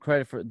gave them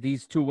credit for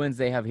these 2 wins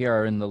they have here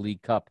are in the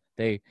League Cup.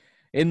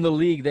 In the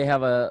league, they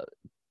have a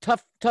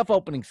tough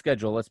opening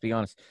schedule, let's be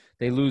honest.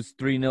 They lose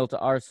 3-0 to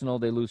Arsenal.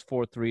 They lose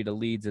 4-3 to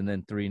Leeds, and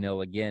then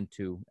 3-0 again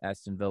to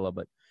Aston Villa.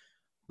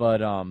 But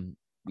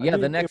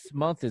the next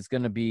month is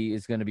going to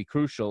be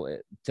crucial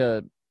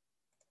to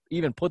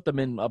even put them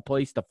in a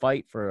place to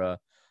fight for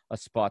a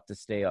spot to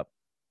stay up.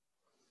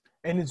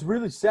 And it's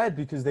really sad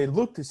because they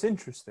look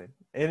disinterested.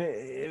 And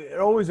it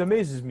always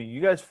amazes me. You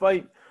guys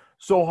fight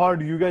so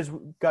hard. You guys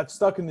got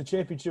stuck in the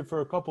championship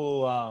for a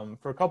couple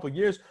of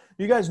years.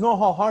 You guys know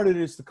how hard it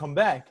is to come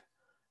back.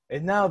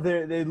 And now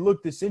they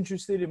look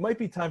disinterested. It might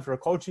be time for a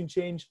coaching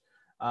change.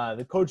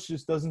 The coach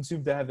just doesn't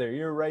seem to have their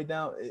ear right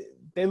now.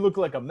 They look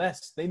like a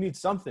mess. They need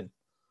something.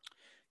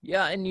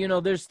 Yeah, and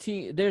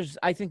there's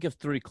I think of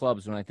 3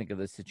 clubs when I think of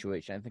this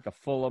situation. I think of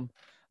Fulham,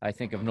 I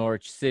think of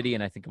Norwich City,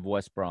 and I think of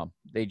West Brom.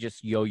 They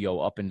just yo-yo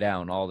up and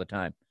down all the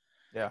time.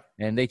 Yeah.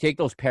 And they take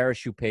those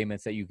parachute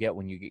payments that you get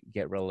when you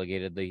get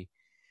relegated.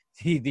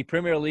 The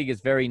Premier League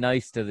is very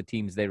nice to the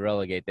teams they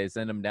relegate. They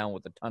send them down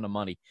with a ton of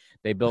money.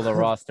 They build a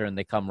roster, and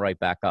they come right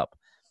back up.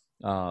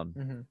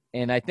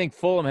 And I think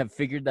Fulham have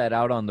figured that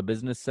out on the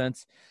business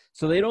sense.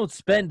 So they don't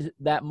spend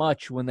that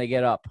much when they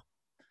get up.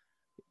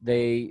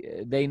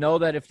 They know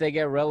that if they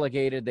get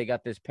relegated, they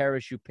got this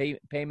parachute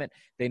payment.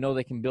 They know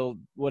they can build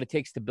what it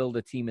takes to build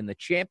a team in the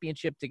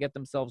championship to get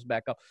themselves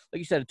back up. Like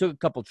you said, it took a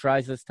couple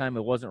tries this time.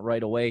 It wasn't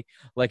right away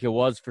like it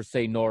was for,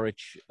 say,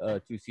 Norwich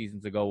 2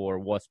 seasons ago or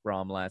West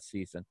Brom last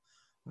season.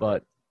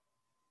 But,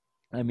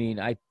 I mean,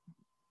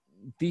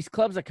 these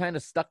clubs are kind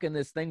of stuck in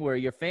this thing where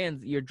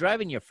you're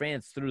driving your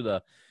fans through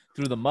the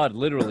mud,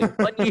 literally.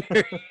 1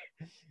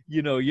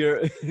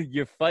 year,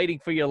 you're fighting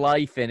for your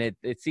life, and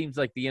it seems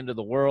like the end of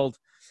the world.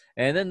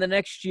 And then the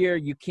next year,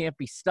 you can't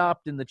be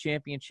stopped in the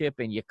championship,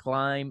 and you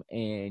climb,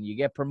 and you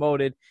get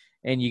promoted,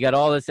 and you got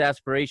all this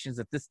aspirations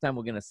that this time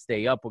we're going to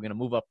stay up, we're going to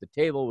move up the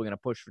table, we're going to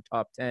push for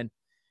top 10,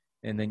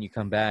 and then you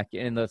come back,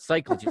 and the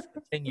cycle just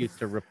continues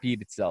to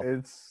repeat itself.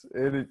 I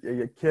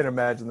can't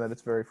imagine that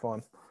it's very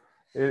fun.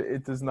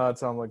 It does not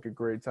sound like a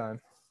great time.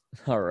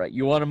 All right.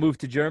 You want to move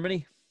to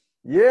Germany?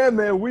 Yeah,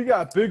 man. We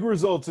got big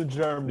results in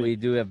Germany. We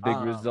do have big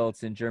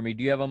results in Germany.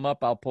 Do you have them up?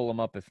 I'll pull them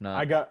up if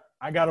not.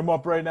 I got them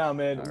up right now,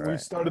 man. All We right.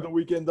 started the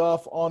weekend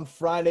off on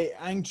Friday.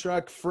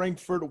 Eintracht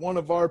Frankfurt, one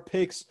of our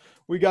picks.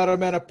 We got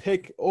them at a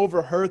pick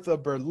over Hertha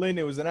Berlin.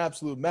 It was an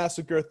absolute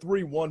massacre,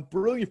 3-1.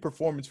 Brilliant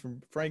performance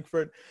from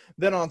Frankfurt.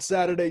 Then on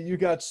Saturday, you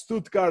got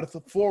Stuttgart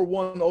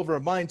 4-1 over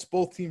Mainz.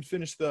 Both teams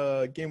finished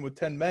the game with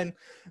 10 men.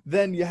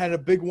 Then you had a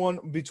big one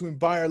between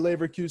Bayer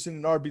Leverkusen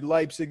and RB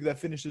Leipzig that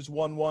finishes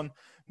 1-1.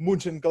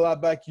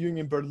 Mönchengladbach,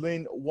 Union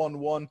Berlin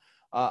 1-1.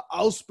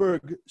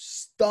 Augsburg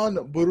stunned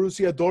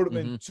Borussia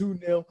Dortmund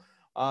 2-0.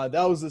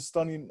 That was a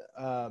stunning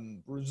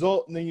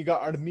result. And then you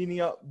got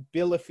Arminia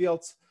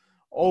Bielefeld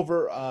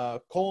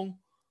over Köln.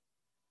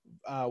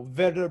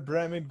 Werder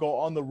Bremen go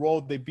on the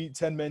road. They beat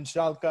 10-men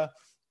Schalke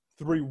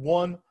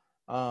 3-1.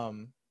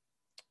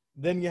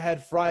 Then you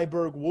had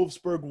Freiburg,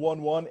 Wolfsburg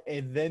 1-1.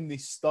 And then the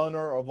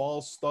stunner of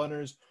all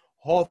stunners,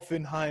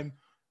 Hoffenheim,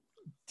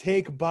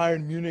 take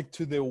Bayern Munich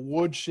to the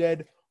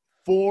woodshed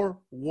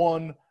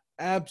 4-1.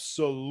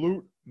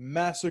 Absolute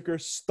massacre.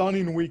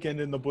 Stunning weekend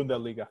in the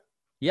Bundesliga.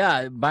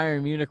 Yeah,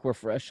 Bayern Munich were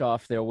fresh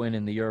off their win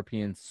in the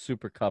European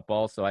Super Cup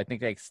also. I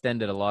think they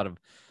expended a lot of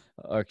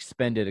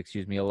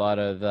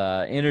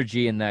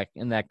energy in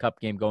that cup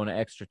game going to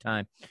extra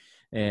time.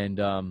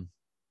 And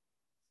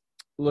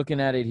looking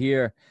at it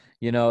here,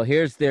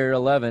 here's their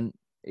 11.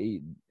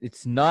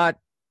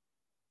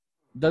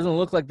 Doesn't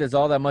look like there's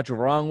all that much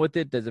wrong with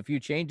it. There's a few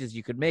changes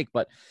you could make,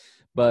 but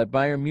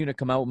Bayern Munich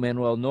come out with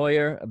Manuel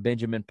Neuer,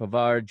 Benjamin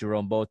Pavard,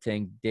 Jerome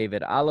Boateng,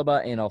 David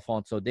Alaba, and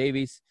Alphonso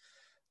Davies.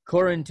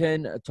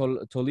 Corentin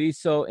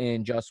Tolisso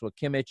and Joshua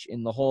Kimmich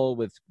in the hole,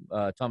 with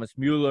Thomas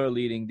Mueller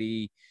leading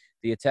the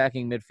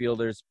attacking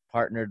midfielders,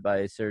 partnered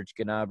by Serge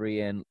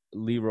Gnabry and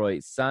Leroy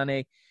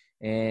Sané.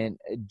 And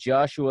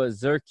Joshua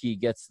Zirkzee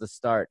gets the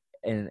start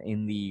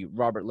in the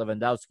Robert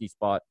Lewandowski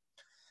spot.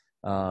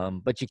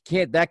 But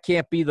that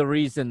can't be the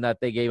reason that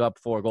they gave up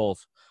 4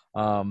 goals.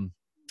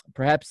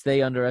 Perhaps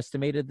they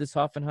underestimated this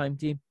Hoffenheim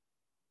team.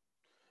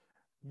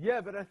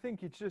 Yeah, but I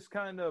think it's just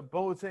kind of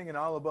Boateng and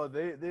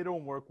Alaba. They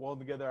don't work well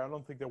together. I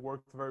don't think they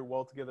worked very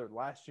well together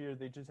last year.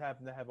 They just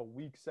happened to have a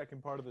weak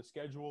second part of the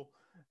schedule,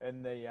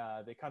 and they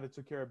kind of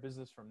took care of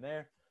business from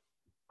there.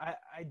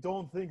 I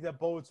don't think that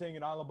Boateng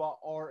and Alaba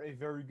are a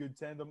very good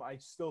tandem. I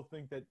still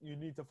think that you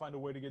need to find a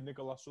way to get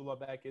Nicolas Sula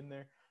back in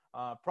there.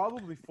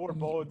 Probably for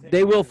Boateng.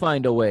 They will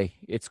find a way.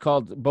 It's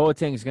called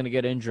Boateng is going to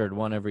get injured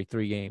one every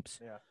 3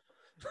 games.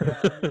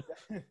 Yeah,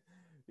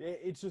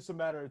 it's just a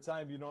matter of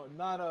time.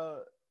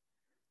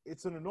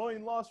 It's an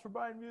annoying loss for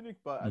Bayern Munich,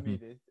 but I mean,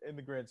 in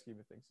the grand scheme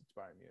of things, it's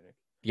Bayern Munich.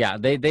 Yeah,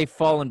 they've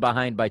fallen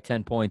behind by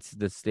 10 points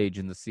this stage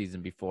in the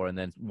season before, and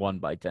then won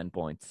by 10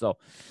 points. So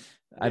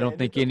I don't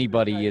think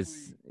anybody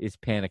is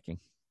panicking.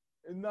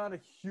 Not a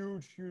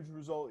huge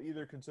result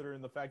either,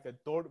 considering the fact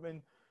that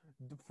Dortmund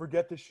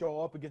forget to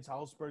show up against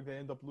Augsburg. They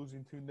end up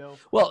losing 2-0.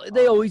 Well,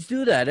 they always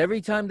do that.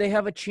 Every time they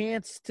have a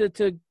chance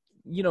to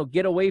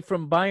get away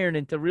from Bayern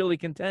and to really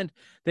contend,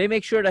 they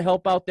make sure to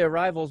help out their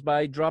rivals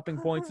by dropping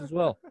points as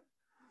well.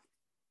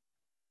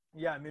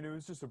 Yeah, I mean, it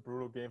was just a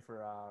brutal game for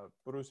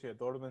Borussia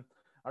Dortmund.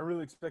 I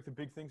really expected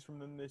big things from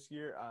them this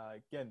year.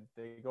 Again,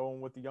 they go in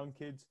with the young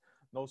kids.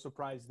 No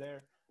surprise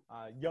there.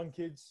 Young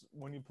kids,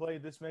 when you play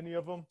this many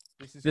of them,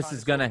 this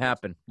is going to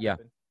happen. Yeah.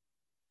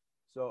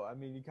 So, I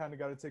mean, you kind of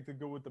got to take the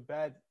good with the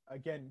bad.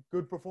 Again,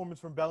 good performance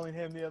from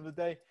Bellingham the other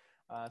day.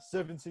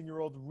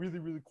 17-year-old, really,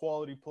 really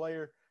quality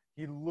player.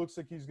 He looks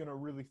like he's going to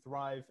really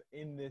thrive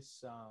in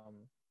this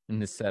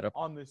setup.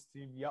 On this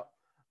team, yep.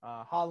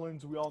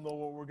 Haaland, we all know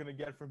what we're going to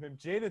get from him.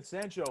 Jadon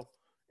Sancho,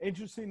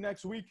 interesting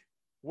next week.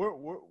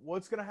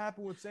 What's going to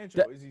happen with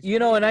Sancho? Is he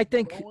and I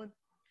think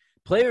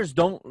players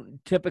don't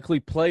typically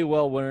play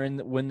well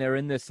when they're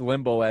in this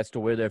limbo as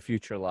to where their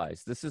future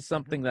lies. This is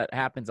something that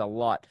happens a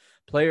lot.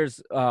 Players,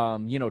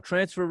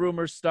 transfer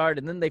rumors start,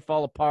 and then they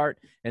fall apart,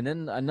 and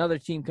then another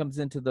team comes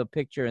into the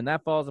picture, and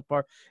that falls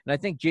apart. And I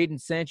think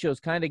Jadon Sancho is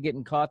kind of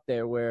getting caught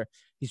there, where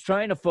he's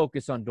trying to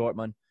focus on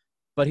Dortmund,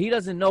 but he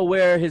doesn't know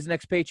where his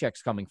next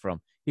paycheck's coming from.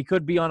 He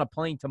could be on a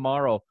plane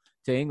tomorrow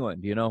to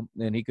England,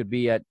 and he could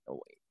be at,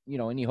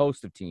 any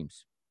host of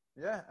teams.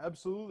 Yeah,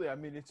 absolutely. I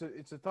mean,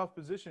 it's a tough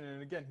position,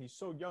 and again, he's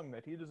so young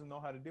that he doesn't know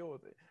how to deal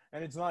with it,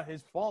 and it's not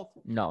his fault.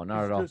 No,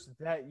 not at all. He's just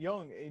that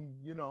young, and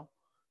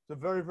it's a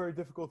very, very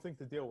difficult thing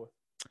to deal with.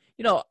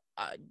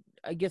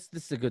 I guess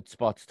this is a good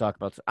spot to talk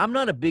about. I'm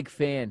not a big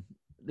fan.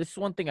 This is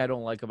one thing I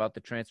don't like about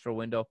the transfer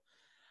window.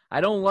 I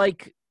don't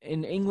like,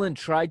 in England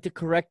tried to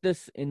correct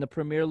this in the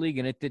Premier League,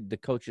 and the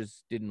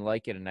coaches didn't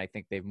like it, and I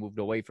think they've moved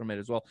away from it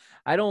as well.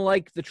 I don't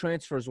like the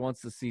transfers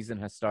once the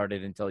season has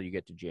started until you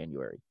get to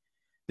January.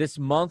 This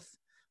month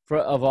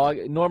of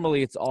August,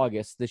 normally it's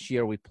August. This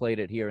year we played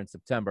it here in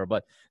September,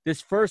 but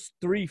this first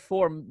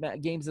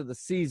 3-4 games of the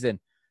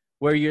season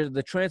where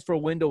the transfer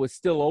window is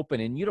still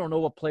open and you don't know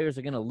what players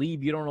are going to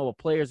leave, you don't know what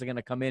players are going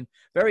to come in.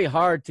 Very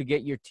hard to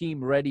get your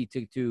team ready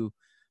to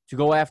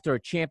go after a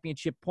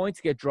championship. Points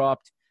get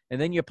dropped,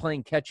 and then you're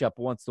playing catch up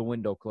once the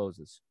window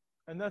closes.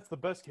 And that's the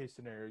best case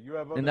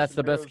scenario. And that's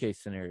the best case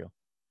scenario.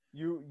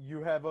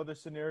 You have other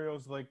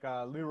scenarios like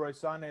Leroy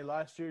Sané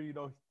last year. You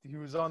know, he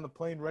was on the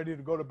plane ready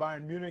to go to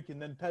Bayern Munich,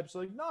 and then Pep's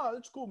like, "No,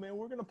 that's cool, man.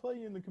 We're gonna play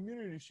you in the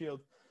Community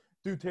Shield."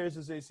 Dude tears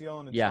his ACL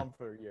and it's Yeah, done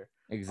for a year.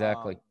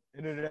 exactly.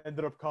 And it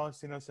ended up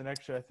costing us an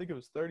extra. I think it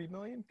was 30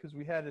 million because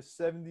we had a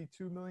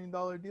 $72 million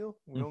deal.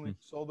 We only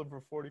sold him for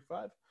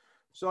 45.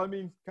 So I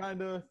mean,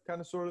 kind of,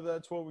 sort of,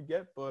 that's what we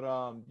get. But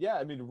yeah,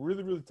 I mean,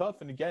 really, really tough.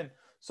 And again,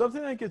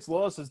 something that gets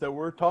lost is that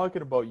we're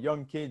talking about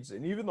young kids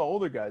and even the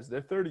older guys.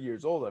 They're 30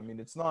 years old. I mean,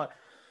 it's not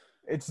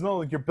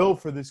like you're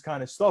built for this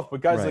kind of stuff.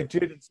 But guys like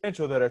Jadon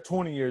Sancho that are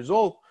 20 years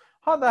old,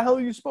 how the hell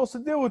are you supposed to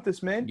deal with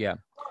this, man? Yeah.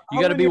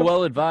 You got to be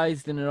well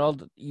advised, and it all.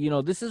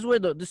 This is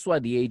why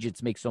the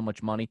agents make so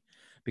much money,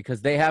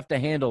 because they have to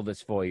handle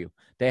this for you.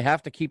 They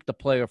have to keep the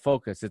player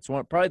focused. It's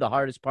probably the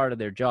hardest part of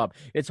their job.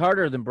 It's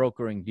harder than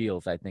brokering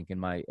deals, I think, in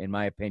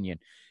my opinion,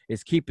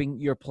 is keeping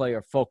your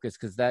player focused,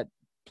 because that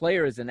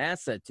player is an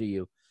asset to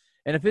you.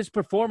 And if his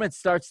performance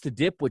starts to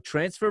dip with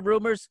transfer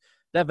rumors,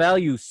 that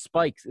value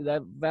spikes.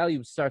 That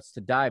value starts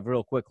to dive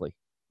real quickly.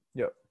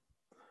 Yep.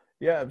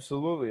 Yeah,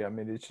 absolutely. I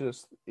mean,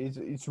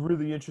 it's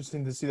really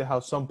interesting to see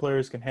how some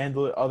players can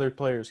handle it, other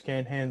players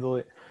can't handle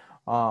it.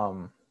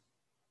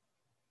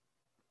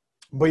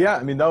 But yeah,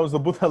 I mean, that was the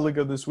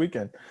Bundesliga this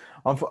weekend.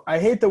 I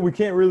hate that we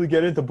can't really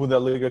get into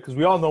Bundesliga because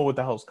we all know what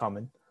the hell's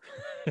coming.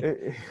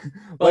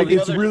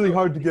 It's really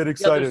hard to get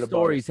excited about.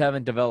 Stories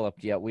haven't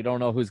developed yet. We don't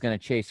know who's going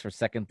to chase for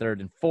second,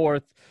 third, and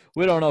fourth.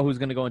 We don't know who's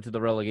going to go into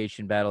the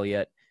relegation battle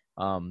yet.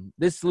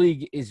 This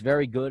league is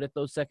very good at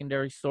those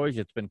secondary stories.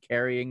 It's been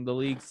carrying the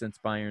league since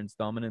Bayern's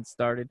dominance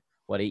started,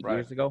 8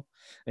 years ago?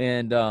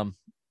 And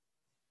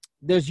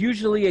there's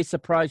usually a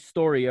surprise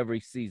story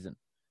every season.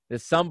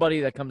 There's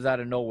somebody that comes out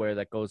of nowhere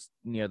that goes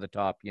near the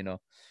top,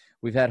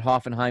 We've had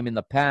Hoffenheim in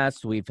the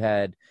past. We've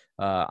had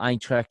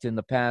Eintracht in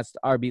the past.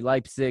 RB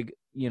Leipzig,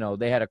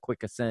 they had a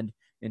quick ascend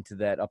into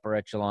that upper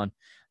echelon.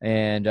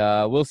 And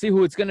we'll see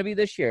who it's going to be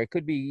this year. It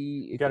could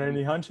be – Got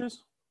any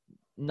hunches?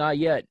 Not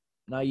yet.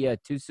 Not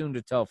yet. Too soon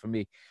to tell for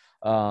me.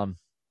 But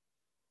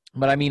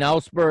I mean,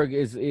 Augsburg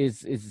is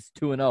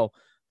 2-0.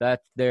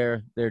 That's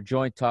their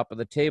joint top of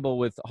the table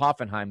with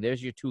Hoffenheim.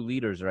 There's your two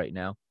leaders right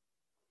now,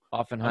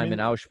 Hoffenheim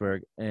and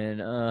Augsburg. And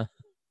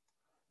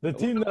the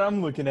team that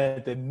I'm looking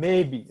at,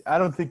 that I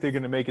don't think they're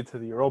going to make it to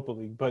the Europa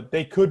League, but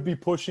they could be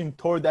pushing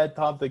toward that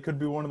top. They could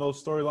be one of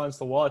those storylines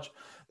to watch.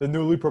 The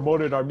newly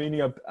promoted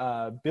Arminia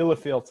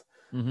Bielefeld.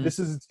 Mm-hmm. This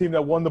is a team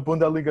that won the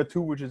Bundesliga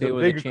 2, which is a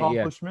big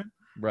accomplishment. Yeah.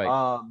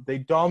 Right. They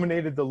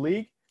dominated the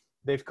league.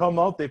 They've come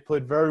out. They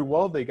played very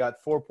well. They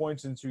got 4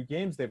 points in 2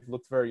 games. They've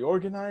looked very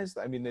organized.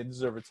 I mean, they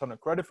deserve a ton of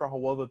credit for how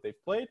well that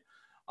they've played.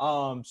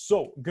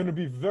 So going to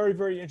be very,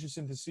 very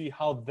interesting to see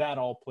how that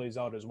all plays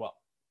out as well.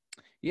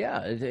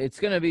 Yeah, it's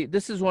going to be –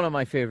 this is one of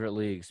my favorite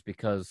leagues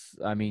because,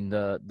 I mean,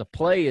 the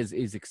play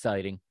is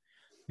exciting.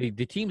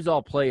 The teams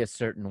all play a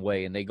certain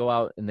way, and they go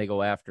out and they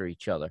go after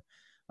each other.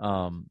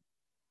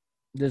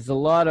 There's a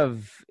lot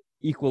of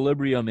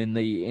equilibrium in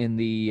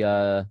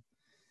the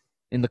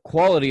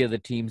quality of the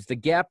teams. The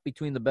gap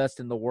between the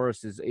best and the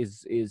worst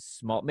is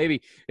small.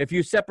 Maybe if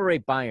you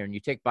separate Bayern, you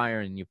take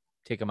Bayern and you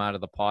take them out of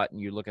the pot and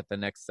you look at the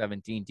next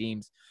 17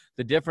 teams,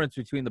 the difference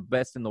between the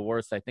best and the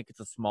worst, I think it's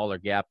a smaller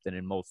gap than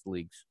in most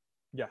leagues.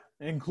 Yeah,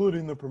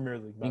 including the Premier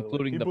League.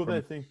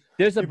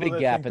 There's a big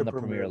gap in the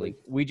Premier League.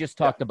 We just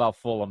talked about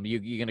Fulham.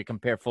 You're going to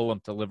compare Fulham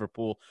to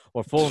Liverpool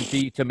or Fulham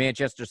to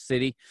Manchester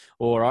City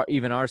or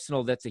even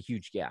Arsenal. That's a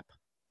huge gap.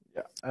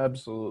 Yeah,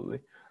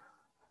 absolutely.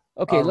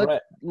 Okay,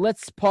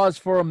 let's pause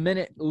for a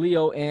minute,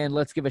 Leo, and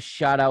let's give a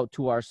shout out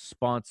to our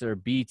sponsor,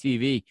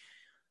 BTV.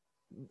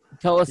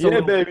 Tell us a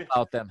little bit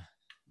about them.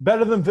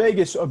 Better Than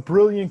Vegas, a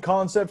brilliant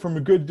concept from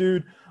a good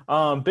dude.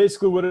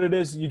 Basically what it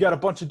is, you got a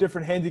bunch of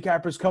different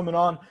handicappers coming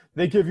on.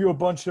 They give you a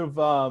bunch of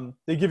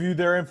they give you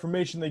their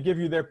information. They give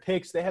you their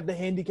picks. They have the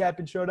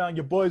handicapping showdown.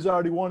 Your boys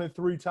already won it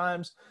 3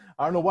 times.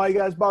 I don't know why you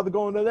guys bother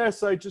going to their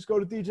site. Just go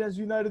to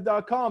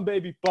djensunited.com,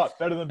 baby. But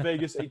Better Than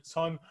Vegas, a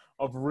ton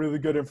of really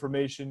good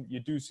information.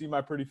 You do see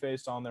my pretty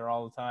face on there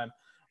all the time.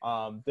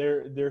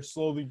 They're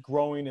slowly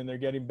growing and they're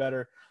getting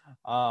better.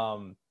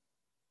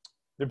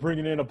 They're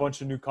bringing in a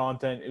bunch of new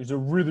content. It was a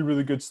really,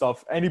 really good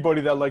stuff. Anybody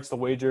that likes the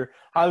wager,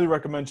 highly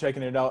recommend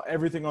checking it out.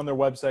 Everything on their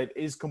website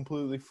is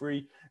completely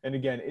free. And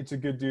again, it's a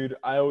good dude.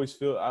 I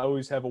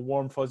always have a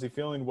warm, fuzzy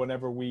feeling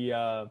whenever we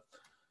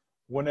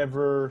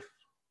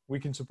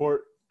can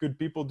support good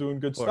people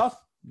doing good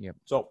stuff. Yep.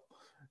 So,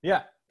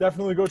 yeah,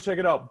 definitely go check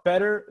it out.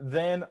 Better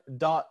Than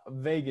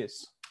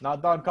 .Vegas,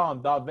 not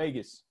 .com,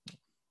 .Vegas.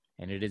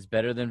 And it is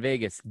Better Than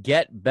Vegas.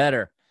 Get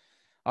better.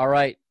 All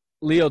right.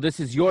 Leo, this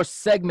is your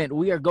segment.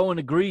 We are going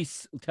to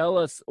Greece. Tell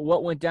us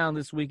what went down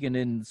this weekend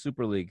in the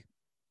Super League.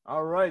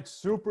 All right,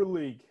 Super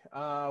League.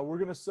 We're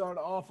going to start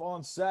off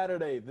on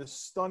Saturday. The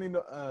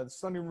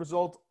stunning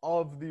result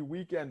of the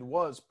weekend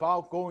was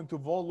PAOK going to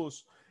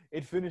Volos.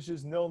 It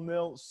finishes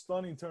 0-0.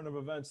 Stunning turn of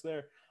events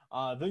there.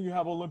 Then you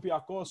have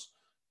Olympiacos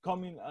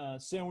coming,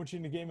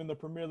 sandwiching the game in the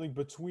Premier League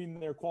between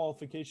their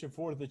qualification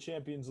for the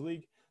Champions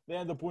League. They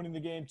end up winning the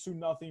game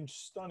 2-0.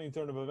 Stunning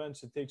turn of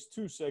events. It takes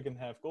 2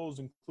 second-half goals,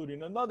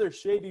 including another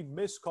shady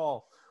missed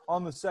call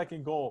on the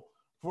second goal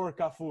for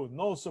Cafu.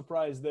 No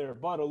surprise there.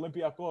 But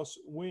Olympiacos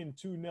win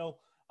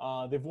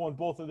 2-0. They've won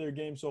both of their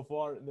games so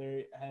far.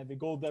 They have a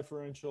goal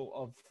differential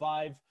of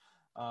 5-0.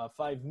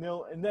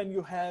 And then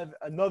you have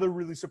another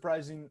really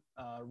surprising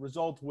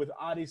result with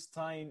Aris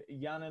tying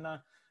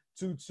Yanina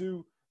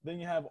 2-2. Then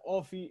you have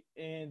Ofi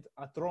and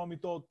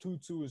Atromito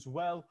 2-2 as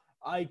well.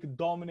 Ike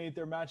dominate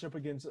their matchup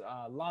against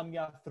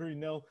Lamia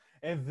 3-0.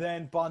 And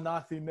then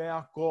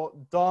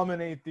Panathinaiko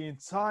dominate the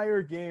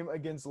entire game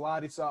against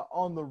Larissa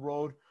on the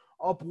road,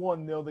 up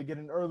 1-0. They get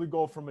an early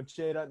goal from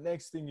Macheda.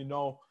 Next thing you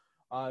know,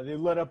 they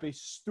let up a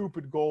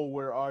stupid goal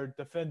where our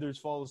defenders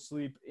fall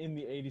asleep in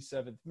the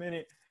 87th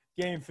minute.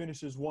 Game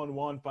finishes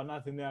 1-1.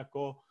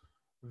 Panathinaiko,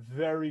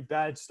 very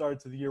bad start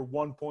to the year.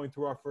 1 point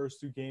through our first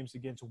 2 games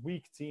against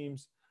weak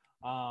teams.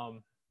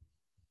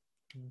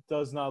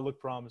 Does not look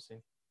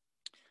promising.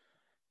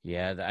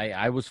 Yeah,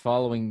 I was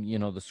following,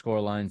 the score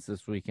lines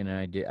this weekend, and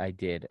I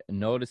did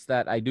notice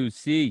that. I do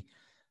see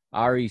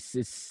Aris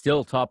is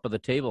still top of the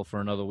table for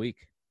another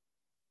week.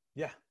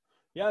 Yeah,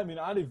 I mean,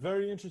 Ari,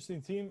 very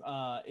interesting team.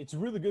 It's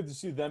really good to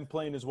see them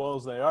playing as well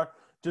as they are,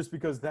 just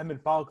because them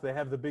and PAOK, they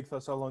have the big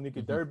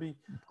Thessaloniki derby.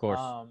 Of course.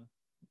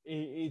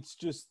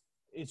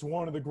 It's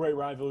one of the great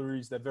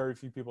rivalries that very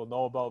few people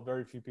know about,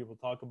 very few people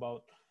talk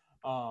about.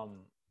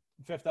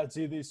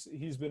 Feftatzidis,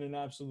 he's been an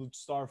absolute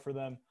star for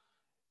them.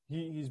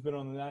 He's been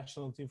on the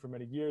national team for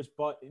many years,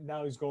 but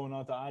now he's going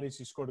on to Aris.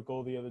 He scored a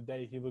goal the other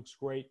day. He looks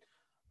great.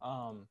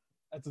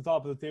 At the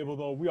top of the table,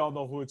 though, we all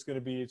know who it's going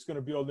to be. It's going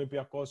to be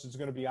Olympiacos. It's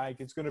going to be Ike.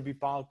 It's going to be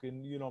PAOK,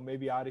 and,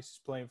 maybe Aris is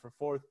playing for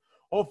 4th.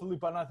 Hopefully,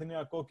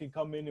 Panathinaiko can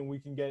come in and we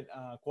can get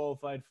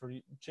qualified for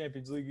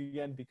Champions League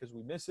again because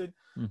we miss it.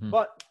 Mm-hmm.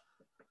 But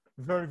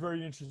very,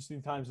 very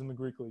interesting times in the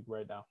Greek League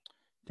right now.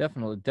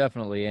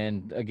 Definitely.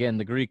 And, again,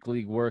 the Greek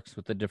League works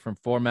with a different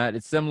format.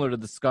 It's similar to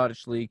the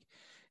Scottish League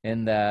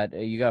in that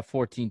you got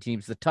 14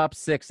 teams. The top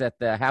 6 at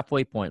the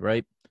halfway point,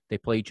 right? They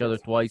play each other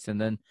twice,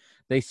 and then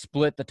they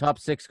split. The top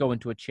 6 go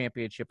into a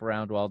championship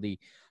round while the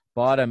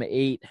bottom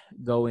 8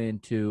 go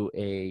into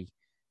a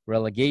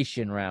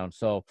relegation round.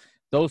 So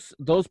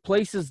those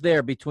places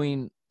there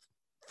between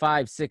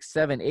 5, 6,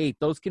 7, 8,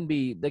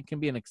 that can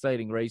be an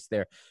exciting race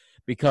there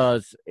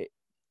because,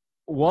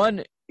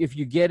 one, if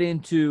you get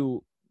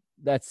into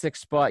that 6th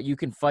spot, you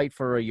can fight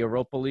for a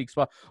Europa League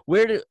spot.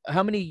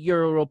 How many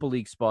Europa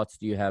League spots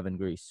do you have in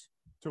Greece?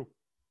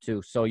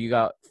 2. So you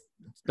got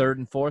 3rd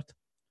and 4th?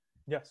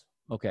 Yes.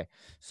 Okay.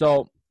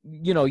 So,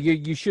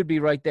 you should be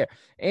right there.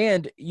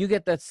 And you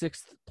get that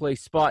 6th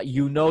place spot,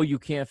 you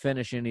can't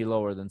finish any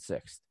lower than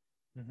 6th.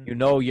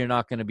 Mm-hmm. You're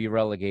not going to be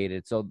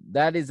relegated. So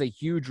that is a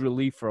huge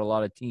relief for a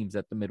lot of teams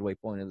at the midway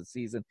point of the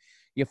season.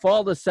 You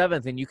fall to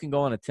 7th and you can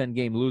go on a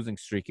 10-game losing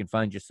streak and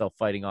find yourself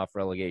fighting off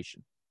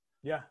relegation.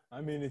 Yeah, I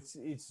mean, it's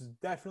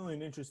definitely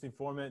an interesting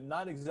format.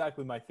 Not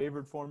exactly my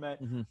favorite format,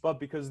 but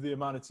because of the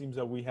amount of teams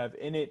that we have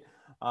in it,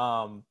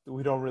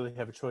 we don't really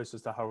have a choice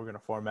as to how we're going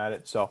to format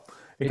it. So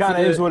it kind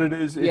of is what it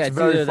is. It's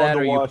very fun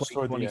to watch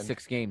toward the end.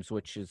 26 games,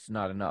 which is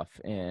not enough.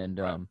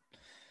 And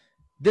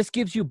this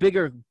gives you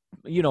bigger,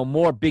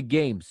 more big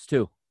games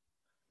too.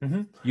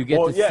 Mm-hmm. You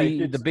get to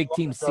see the big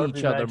teams see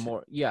each other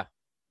more. Yeah,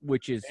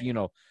 which is,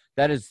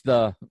 that is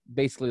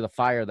basically the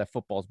fire that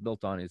football's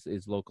built on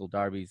is local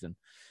derbies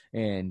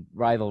and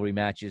rivalry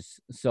matches.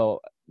 So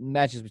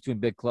matches between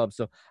big clubs.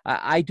 So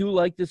I do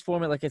like this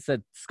format. Like I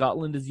said,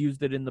 Scotland has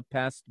used it in the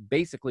past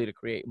basically to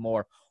create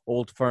more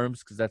old firms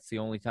because that's the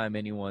only time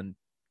anyone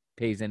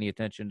pays any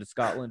attention to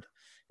Scotland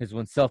is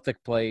when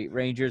Celtic play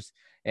Rangers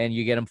and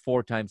you get them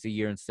 4 times a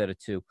year instead of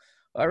 2.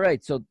 All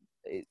right. So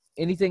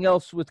anything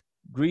else with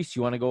Greece?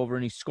 You want to go over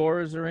any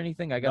scorers or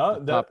anything? I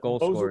got the top goal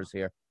scorers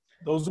here.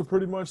 Those are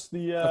pretty much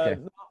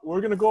the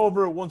we're going to go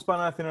over it once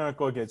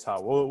Panathinaiko gets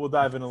hot. We'll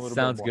dive in a little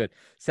bit more.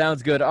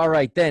 Sounds good. All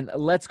right, then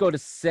let's go to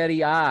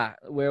Serie A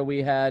where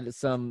we had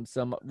some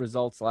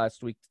results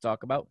last week to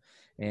talk about,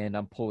 and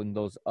I'm pulling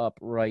those up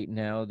right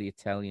now. The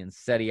Italian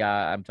Serie A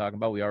I'm talking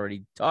about. We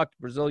already talked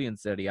Brazilian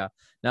Serie A.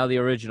 Now the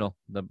original,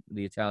 the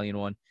Italian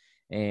one.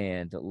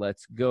 And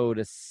let's go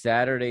to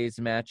Saturday's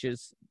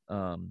matches.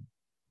 The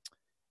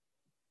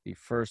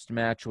first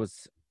match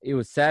was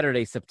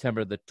Saturday,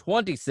 September the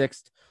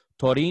 26th.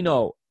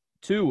 Torino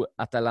 2,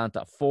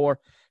 Atalanta 4,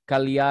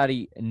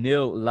 Cagliari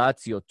 0,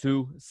 Lazio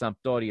 2,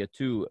 Sampdoria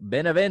 2,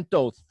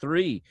 Benevento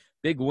 3,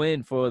 big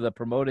win for the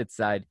promoted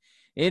side.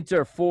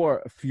 Inter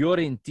 4,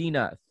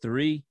 Fiorentina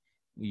 3.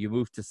 You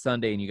move to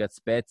Sunday and you got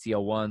Spezia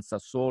 1,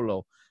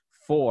 Sassuolo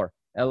 4,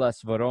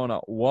 Hellas Verona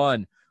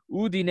 1,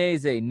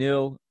 Udinese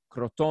 0,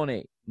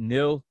 Crotone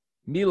 0,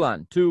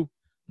 Milan 2,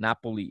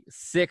 Napoli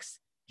 6,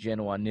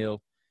 Genoa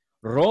 0,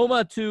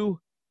 Roma 2,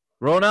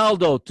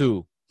 Ronaldo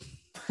 2.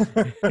 You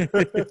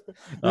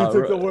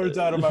took the words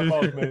out of my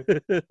mouth, man.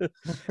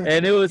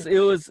 And it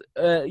was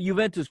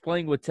Juventus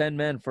playing with 10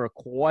 men for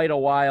quite a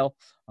while.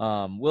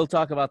 We'll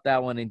talk about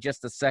that one in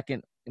just a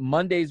second.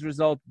 Monday's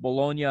result: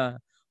 Bologna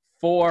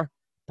 4,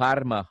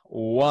 Parma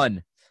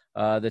 1.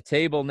 The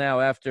table now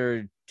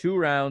after 2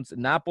 rounds.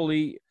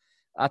 Napoli,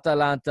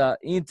 Atalanta,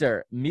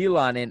 Inter,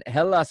 Milan, and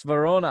Hellas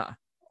Verona,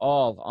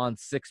 all on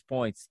 6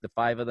 points, the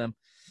 5 of them.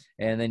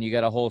 And then you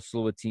got a whole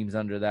slew of teams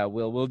under that.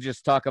 We'll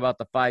just talk about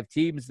the 5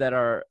 teams that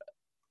are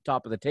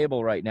top of the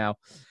table right now.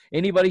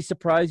 Anybody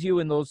surprise you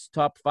in those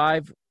top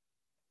 5?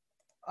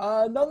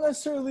 Not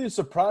necessarily a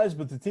surprise,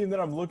 but the team that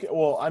I'm looking –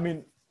 well, I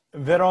mean,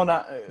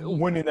 Verona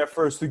winning their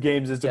first 2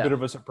 games is a bit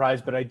of a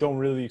surprise, but I don't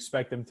really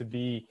expect them to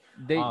be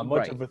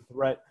much of a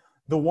threat.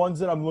 The ones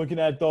that I'm looking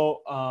at,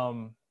 though,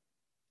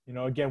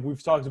 again,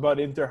 we've talked about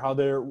Inter, how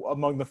they're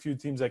among the few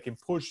teams that can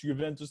push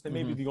Juventus. They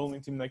may be the only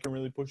team that can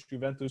really push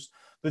Juventus.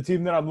 The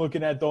team that I'm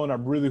looking at, though, and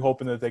I'm really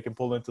hoping that they can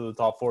pull into the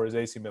top 4 is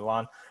AC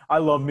Milan. I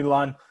love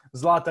Milan.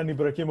 Zlatan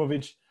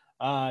Ibrahimovic,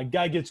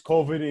 guy gets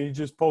COVID and he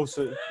just posts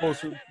a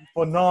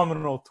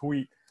phenomenal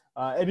tweet.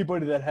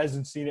 Anybody that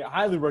hasn't seen it,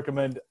 highly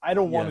recommend. I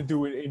don't want to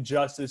do it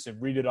injustice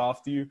and read it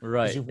off to you.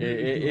 Right.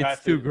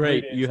 It's too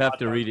great. You have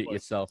to read it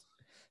yourself.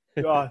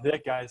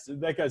 That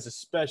guy's a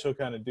special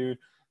kind of dude.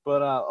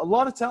 But a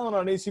lot of talent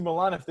on AC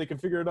Milan if they can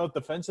figure it out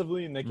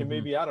defensively and they can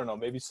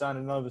maybe sign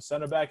another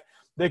center back.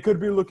 They could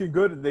be looking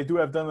good. They do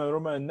have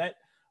Donnarumma in net.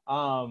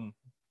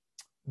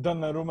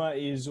 Donnarumma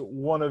is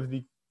one of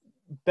the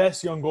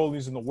best young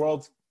goalies in the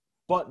world,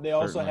 but they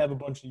also have a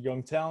bunch of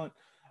young talent.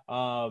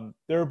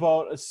 They're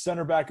about a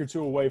center back or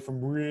 2 away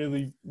from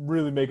really,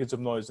 really making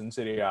some noise in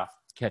Serie A.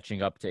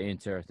 Catching up to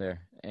Inter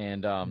there.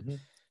 And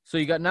so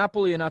you got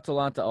Napoli and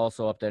Atalanta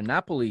also up there.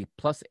 Napoli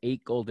plus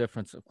 8 goal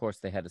difference. Of course,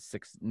 they had a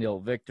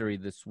 6-0 victory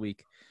this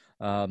week.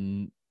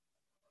 You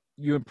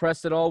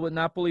impressed at all with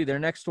Napoli? Their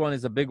next one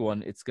is a big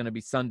one. It's going to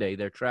be Sunday.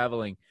 They're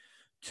traveling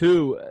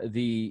to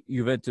the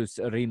Juventus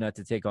Arena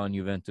to take on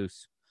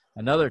Juventus.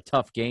 Another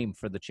tough game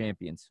for the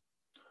champions.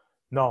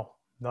 No,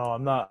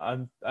 I'm not.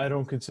 I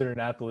don't consider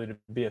Napoli to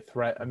be a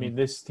threat. I mean,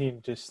 this team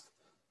just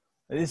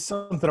 – there's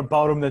something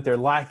about them that they're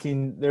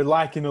lacking. They're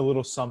lacking a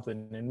little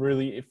something. And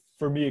really,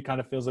 for me, it kind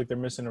of feels like they're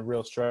missing a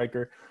real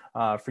striker.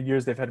 For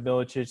years, they've had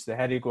Milicic, they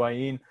had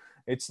Higuain.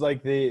 It's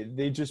like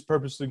they just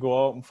purposely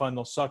go out and find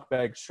those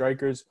suckbag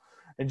strikers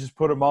and just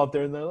put them out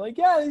there. And they're like,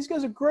 yeah, these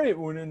guys are great.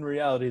 When in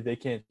reality, they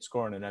can't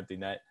score in an empty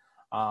net.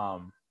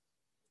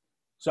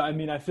 So, I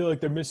mean, I feel like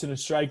they're missing a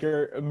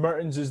striker.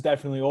 Mertens is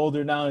definitely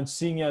older now. And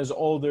Insigne is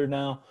older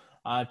now.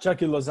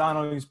 Chucky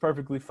Lozano is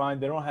perfectly fine.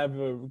 They don't have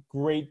a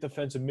great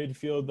defensive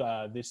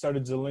midfield. They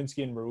started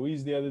Zielinski and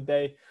Ruiz the other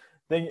day.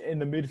 Then in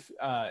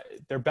the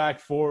their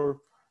back 4,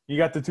 you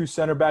got the 2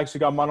 center backs.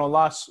 You got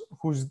Manolas,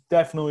 who's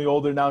definitely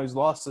older now. He's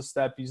lost a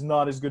step. He's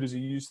not as good as he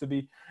used to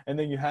be. And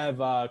then you have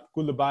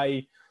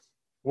Koulibaly.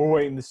 We're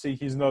waiting to see.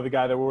 He's another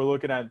guy that we're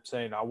looking at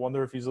saying, I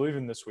wonder if he's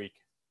leaving this week.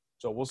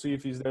 So we'll see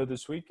if he's there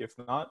this week. If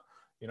not,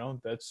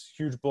 that's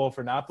a huge blow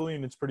for Napoli,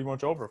 and it's pretty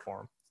much over for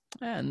him.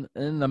 And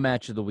in the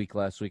match of the week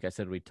last week, I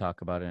said we'd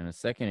talk about it in a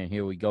second, and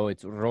here we go.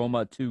 It's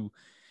Roma 2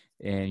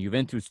 and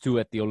Juventus 2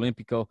 at the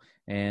Olimpico.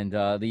 And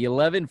the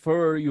 11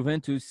 for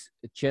Juventus,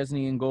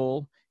 Chesney in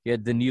goal. You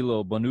had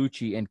Danilo,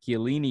 Bonucci, and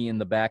Chiellini in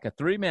the back. A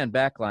 3-man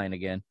back line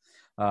again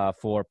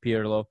for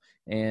Pirlo.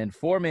 And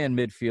 4-man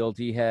midfield,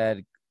 he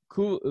had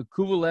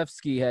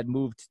Kuvalevsky had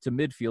moved to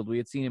midfield. We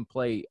had seen him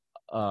play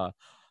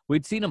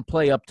We'd seen him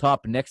play up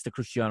top next to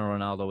Cristiano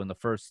Ronaldo in the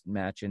first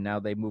match, and now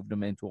they moved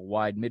him into a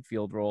wide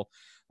midfield role.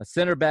 A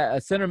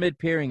center mid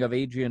pairing of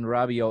Adrian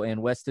Rabiot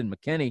and Weston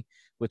McKennie,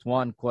 with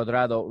Juan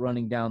Cuadrado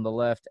running down the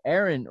left.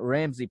 Aaron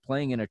Ramsey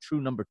playing in a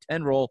true number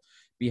 10 role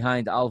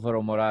behind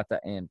Alvaro Morata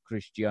and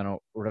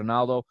Cristiano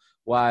Ronaldo,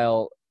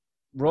 while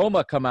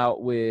Roma come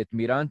out with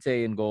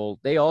Mirante in goal.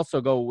 They also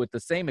go with the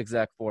same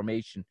exact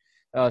formation.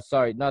 Not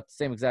the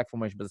same exact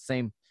formation, but the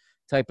same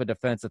type of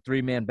defense, a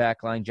 3-man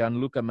backline.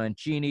 Gianluca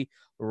Mancini,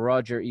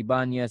 Roger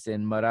Ibanez,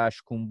 and Marash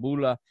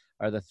Kumbula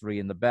are the 3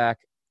 in the back.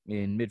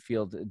 In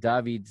midfield,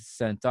 David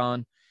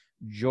Santon,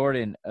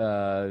 Jordan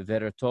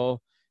Verretou,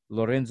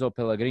 Lorenzo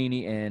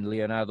Pellegrini, and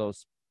Leonardo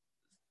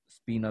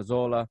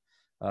Spinazzola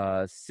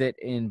sit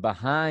in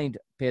behind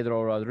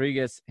Pedro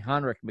Rodriguez,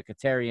 Henrik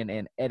Mkhitaryan,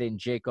 and Edin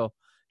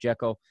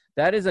Dzeko.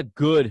 That is a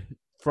good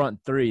front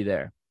 3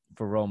 there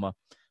for Roma.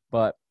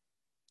 But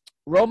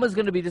Roma's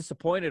going to be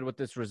disappointed with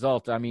this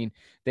result. I mean,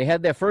 they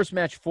had their first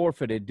match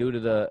forfeited due to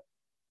the,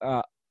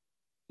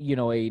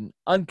 an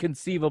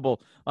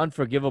unconceivable,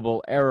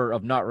 unforgivable error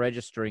of not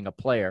registering a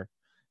player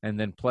and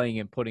then playing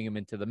him, putting him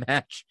into the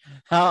match.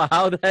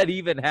 How that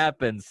even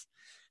happens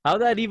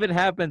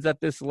at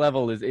this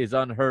level is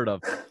unheard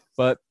of.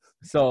 But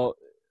so,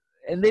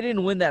 and they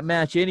didn't win that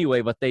match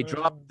anyway, but they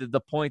dropped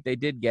the point they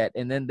did get,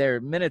 and then they're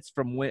minutes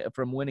from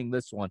winning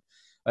this one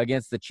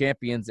against the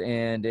champions,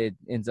 and it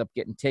ends up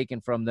getting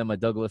taken from them. A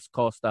Douglas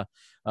Costa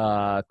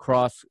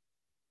cross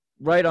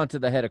right onto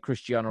the head of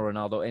Cristiano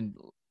Ronaldo. And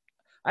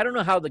I don't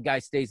know how the guy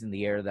stays in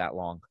the air that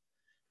long.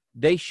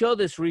 They show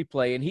this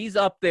replay, and he's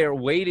up there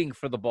waiting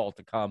for the ball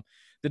to come.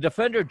 The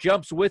defender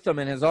jumps with him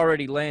and has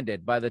already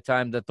landed by the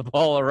time that the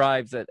ball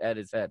arrives at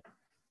his head.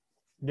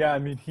 Yeah, I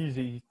mean,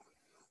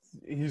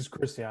 he's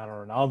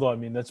Cristiano Ronaldo. I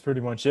mean, that's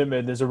pretty much it,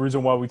 man. There's a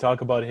reason why we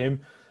talk about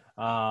him.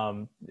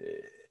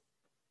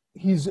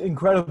 He's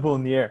incredible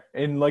in the air,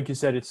 and like you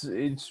said,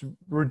 it's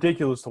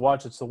ridiculous to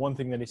watch. It's the one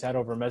thing that he's had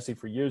over Messi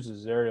for years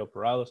is aerial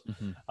paralysis.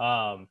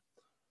 Hmm.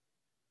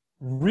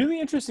 Really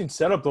interesting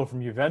setup though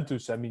from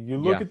Juventus. I mean, you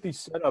look Yeah. at the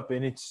setup,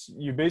 and it's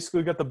you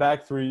basically got the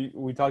back three.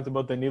 We talked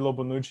about Danilo,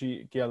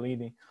 Bonucci,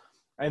 Chiellini,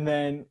 and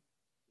then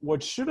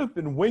what should have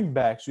been wing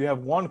backs. You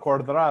have Juan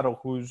Cuadrado,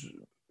 who's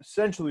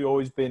essentially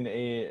always been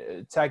a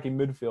attacking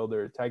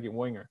midfielder, attacking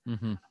winger.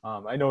 Hmm.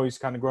 I know he's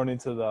kind of grown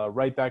into the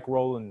right back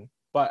role,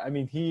 but I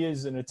mean he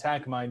is an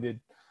attack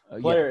minded Yeah.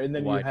 player. And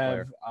then you Wide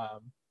have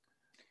player.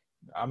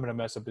 I'm gonna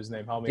mess up his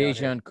name. Help me out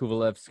here. Dejan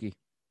Kuvalevsky.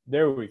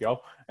 There we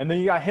go. And then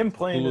you got him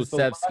playing as the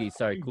left Kulusevsky.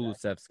 Sorry, wing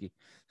Kulusevsky.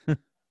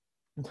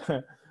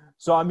 back.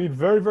 So I mean,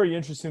 very very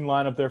interesting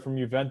lineup there from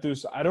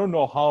Juventus. I don't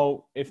know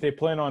how if they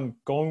plan on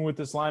going with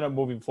this lineup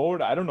moving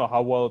forward. I don't know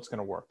how well it's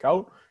gonna work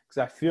out because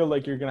I feel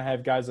like you're gonna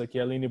have guys like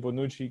Chiellini,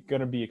 Bonucci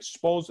gonna be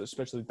exposed,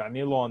 especially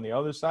Danilo on the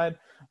other side.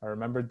 I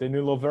remember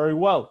Danilo very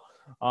well.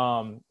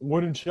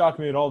 Wouldn't shock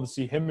me at all to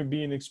see him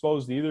being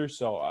exposed either.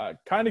 So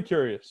kind of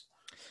curious.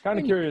 Kind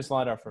of curious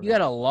lineup for me. You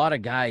got a lot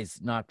of guys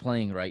not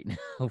playing right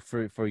now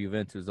for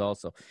Juventus.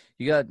 Also,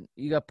 you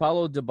got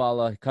Paulo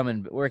Dybala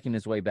working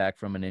his way back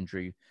from an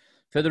injury.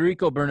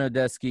 Federico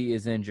Bernardeschi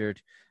is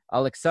injured.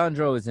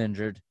 Alexandro is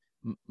injured.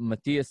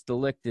 Matthias de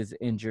Ligt is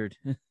injured.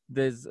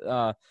 There's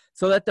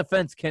so that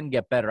defense can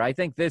get better. I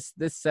think this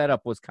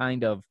setup was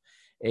kind of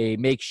a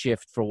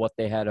makeshift for what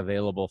they had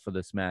available for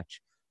this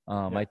match.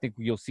 I think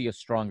you'll see a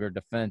stronger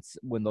defense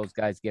when those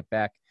guys get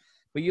back.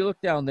 But you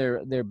look down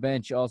their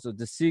bench also,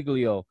 De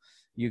Siglio,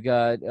 you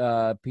got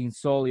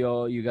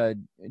Pinsolio, you got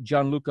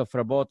Gianluca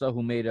Frabotta,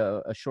 who made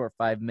a short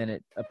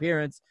 5-minute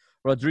appearance.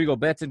 Rodrigo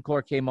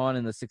Betancourt came on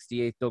in the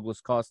 68th, Douglas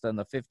Costa in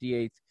the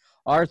 58th.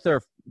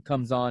 Arthur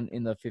comes on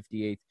in the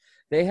 58th.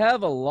 They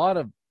have a lot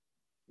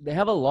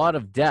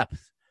of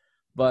depth,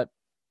 but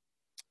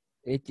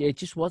it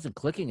just wasn't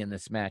clicking in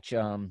this match.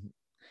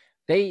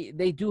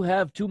 They do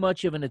have too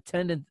much of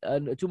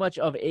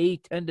a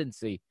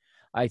tendency,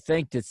 I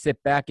think, to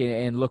sit back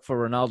and look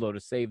for Ronaldo to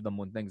save them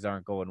when things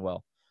aren't going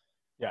well.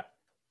 Yeah.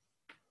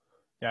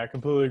 Yeah, I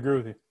completely agree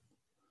with you.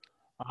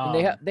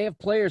 And they have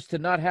players to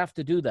not have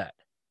to do that.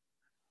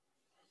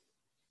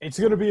 It's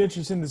going to be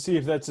interesting to see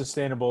if that's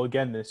sustainable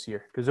again this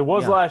year because it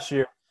was last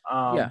year,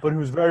 but it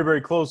was very,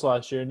 very close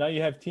last year. Now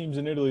you have teams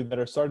in Italy that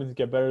are starting to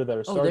get better,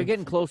 they're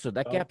getting closer.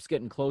 That gap's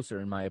getting closer,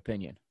 in my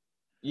opinion.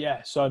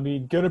 Yeah, so, I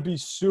mean, going to be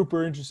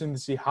super interesting to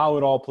see how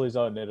it all plays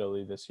out in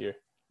Italy this year.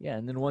 Yeah,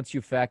 and then once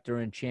you factor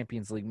in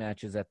Champions League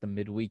matches at the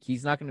midweek,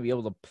 he's not going to be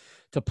able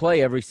to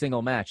play every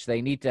single match.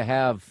 They need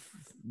to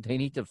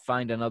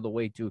find another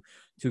way to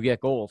get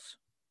goals.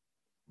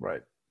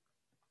 Right.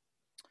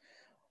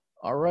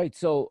 All right.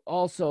 So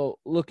also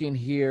looking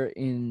here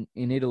in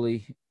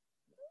Italy,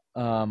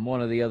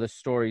 one of the other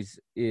stories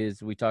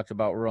is we talked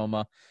about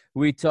Roma.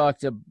 We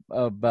talked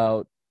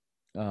about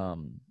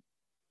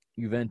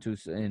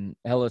Juventus and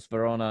Hellas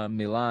Verona,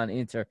 Milan,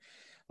 Inter.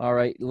 All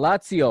right.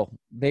 Lazio,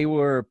 they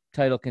were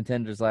title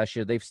contenders last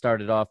year. They've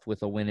started off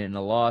with a win and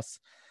a loss.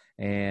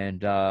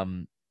 And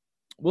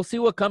we'll see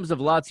what comes of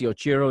Lazio.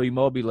 Ciro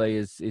Immobile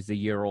is a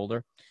year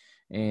older.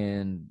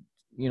 And,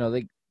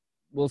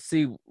 we'll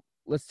see.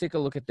 Let's take a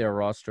look at their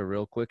roster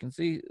real quick and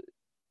see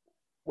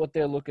what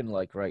they're looking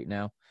like right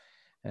now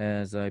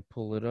as I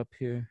pull it up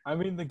here. I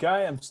mean, the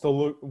guy I'm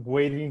still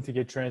waiting to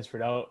get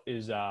transferred out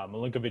is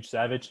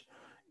Milinkovic-Savic.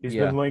 He's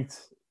been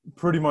linked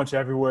pretty much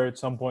everywhere at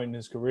some point in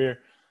his career.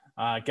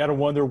 Got to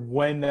wonder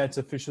when that's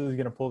officially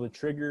going to pull the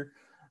trigger.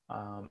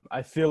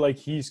 I feel like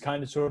he's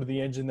kind of sort of the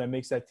engine that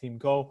makes that team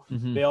go.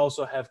 Mm-hmm. They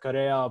also have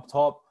Correa up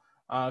top.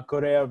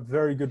 Correa,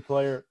 very good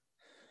player.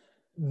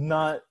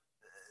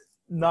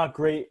 Not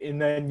great.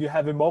 And then you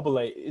have Immobile.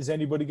 Is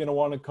anybody going to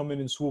want to come in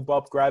and swoop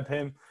up, grab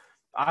him?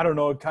 I don't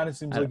know. It kind of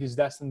seems like he's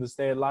destined to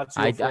stay at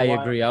Lazio. I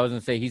agree. I was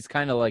going to say he's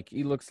kind of like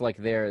he looks like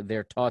their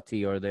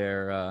Totti or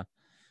their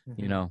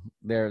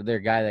their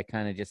guy that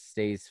kind of just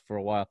stays for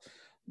a while.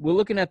 We're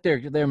looking at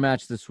their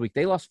match this week.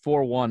 They lost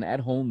 4-1 at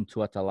home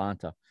to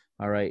Atalanta.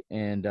 All right,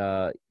 and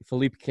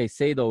Felipe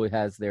Caicedo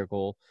has their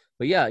goal.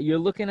 But yeah, you're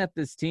looking at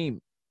this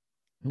team.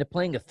 They're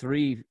playing a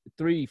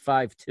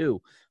 3-5-2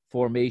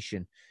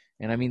 formation.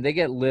 And, I mean, they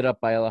get lit up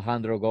by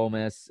Alejandro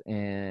Gomez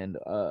and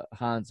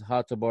Hans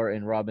Hartebor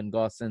and Robin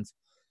Gosens,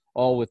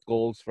 all with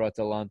goals for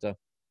Atalanta.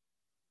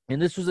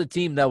 And this was a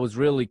team that was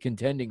really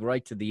contending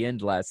right to the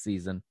end last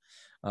season.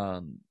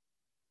 And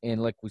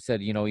like we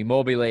said,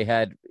 Immobile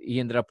he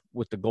ended up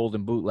with the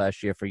Golden Boot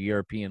last year for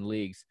European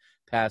leagues,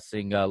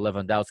 passing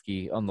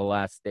Lewandowski on the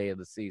last day of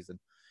the season.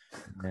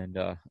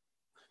 And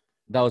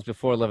that was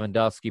before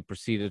Lewandowski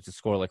proceeded to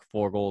score like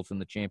 4 goals in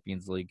the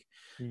Champions League.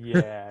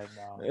 Yeah,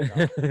 no.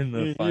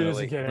 He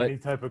doesn't get any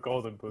type of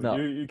Golden Boot.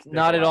 No,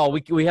 not at all.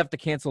 We have to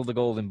cancel the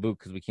Golden Boot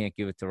because we can't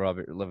give it to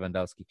Robert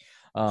Lewandowski.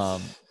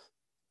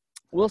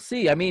 We'll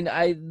see. I mean,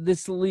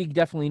 this league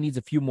definitely needs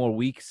a few more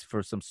weeks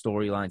for some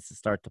storylines to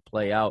start to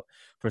play out,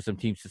 for some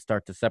teams to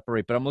start to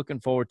separate. But I'm looking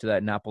forward to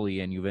that Napoli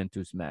and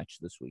Juventus match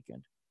this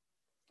weekend.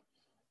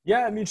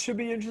 Yeah, I mean, it should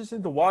be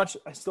interesting to watch.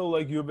 I still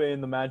like Juve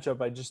in the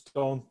matchup.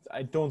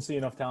 I don't see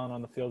enough talent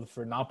on the field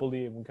for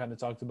Napoli. And we kind of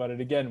talked about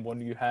it again. When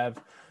you have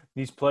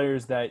these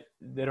players that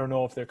they don't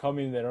know if they're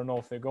coming, they don't know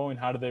if they're going,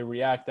 how do they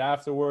react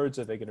afterwards?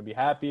 Are they going to be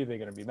happy? Are they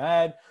going to be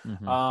mad?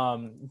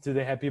 Hmm. Do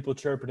they have people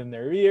chirping in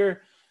their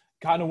ear?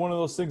 Kind of one of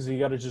those things that you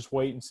got to just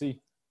wait and see.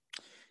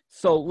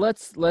 So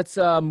let's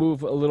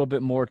move a little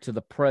bit more to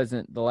the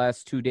present. The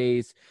last 2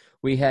 days,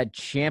 we had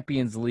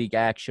Champions League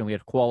action. We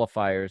had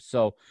qualifiers.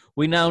 So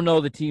we now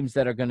know the teams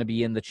that are going to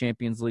be in the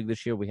Champions League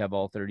this year. We have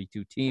all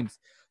 32 teams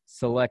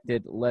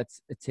selected.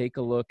 Let's take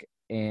a look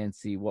and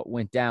see what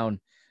went down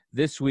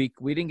this week.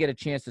 We didn't get a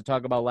chance to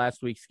talk about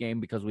last week's game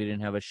because we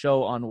didn't have a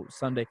show on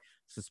Sunday.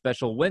 It's a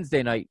special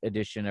Wednesday night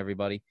edition,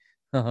 everybody.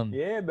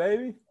 Yeah,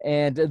 baby.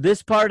 And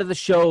this part of the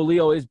show,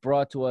 Leo, is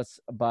brought to us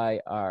by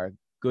our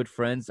good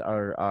friends,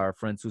 our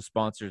friends who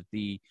sponsored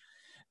the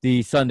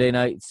Sunday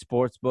night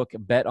sports book,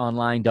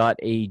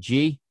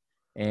 betonline.ag.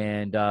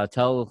 And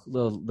tell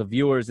the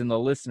viewers and the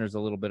listeners a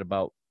little bit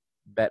about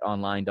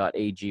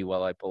betonline.ag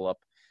while I pull up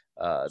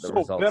the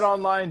results.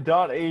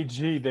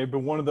 BetOnline.ag, they've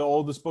been one of the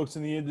oldest books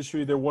in the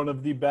industry. They're one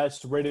of the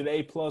best, rated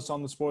A+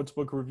 on the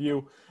sportsbook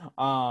review.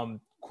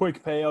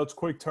 Quick payouts,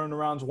 quick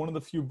turnarounds. One of the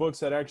few books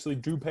that actually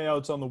do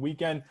payouts on the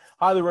weekend.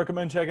 Highly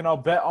recommend checking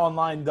out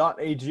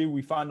betonline.ag.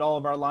 We find all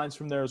of our lines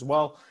from there as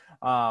well.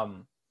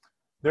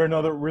 They're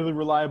another really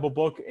reliable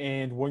book,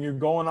 and when you're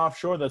going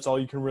offshore, that's all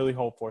you can really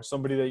hope for.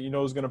 Somebody that you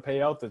know is going to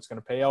pay out, that's going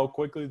to pay out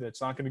quickly,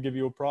 that's not going to give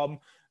you a problem,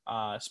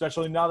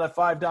 especially now that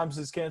 5 times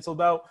is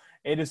canceled out.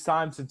 It is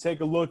time to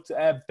take a look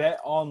at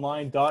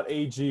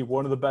betonline.ag,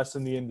 one of the best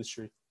in the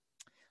industry.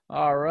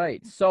 All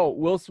right. So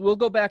we'll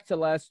go back to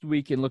last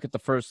week and look at the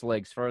first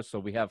legs first. So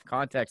we have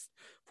context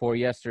for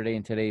yesterday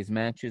and today's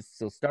matches.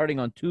 So starting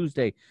on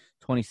Tuesday,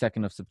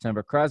 22nd of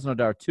September,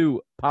 Krasnodar 2,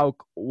 PAOK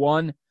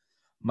 1,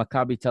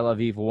 Maccabi Tel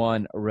Aviv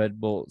 1, Red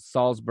Bull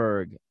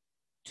Salzburg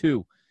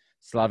 2,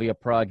 Slavia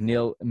Prague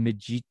 0.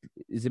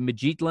 Is it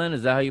Midtjylland?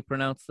 Is that how you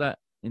pronounce that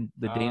in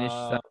the Danish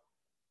side?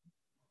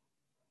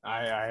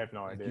 I have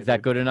no idea. Is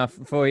that good enough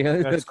for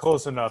you? That's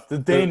close enough. The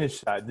Danish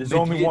side. There's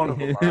only one of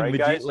them, all right,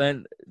 guys?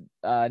 Midtjylland,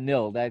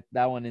 nil.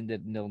 That one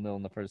ended 0-0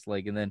 in the first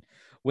leg. And then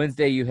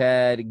Wednesday you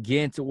had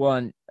Ghent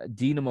 1,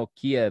 Dynamo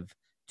Kiev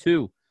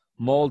 2,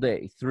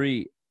 Molde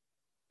 3,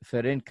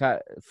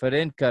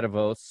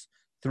 Ferencvaros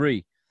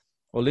 3,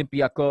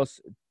 Olympiacos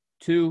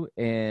 2,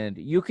 and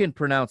you can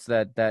pronounce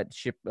that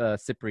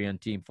Cyprian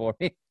team for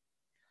me.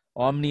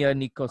 Omnia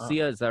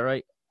Nicosia, is that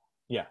right?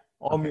 Yeah.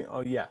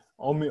 Omonia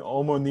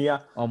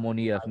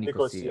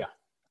Nicosia.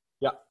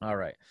 Yeah. All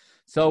right.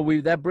 So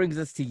that brings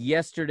us to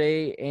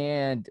yesterday,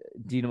 and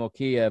Dynamo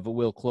Kiev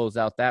will close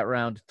out that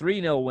round.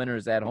 3-0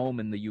 winners at home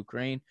in the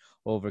Ukraine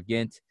over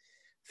Ghent.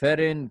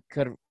 Ferencvaros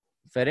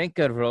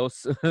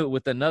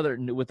with a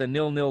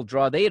 0-0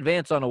 draw. They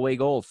advance on away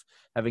goals,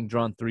 having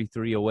drawn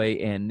 3-3 away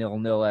and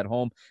 0-0 at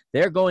home.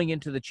 They're going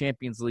into the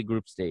Champions League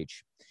group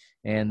stage.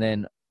 And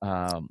then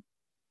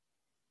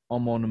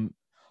Omonia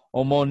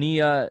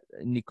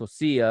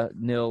Nicosia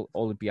 0,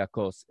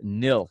 Olympiacos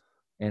 0.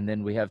 And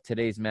then we have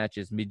today's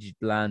matches: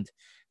 Midtjylland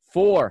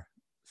 4,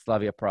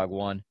 Slavia Prague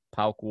 1,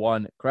 PAOK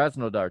 1,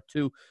 Krasnodar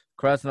 2.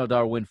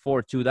 Krasnodar win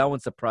 4-2. That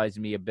one surprised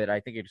me a bit. I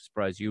think it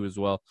surprised you as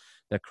well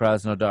that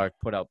Krasnodar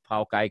put out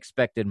PAOK. I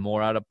expected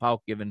more out of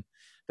PAOK, given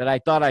that I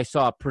thought I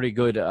saw a pretty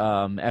good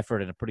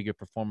effort and a pretty good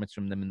performance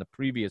from them in the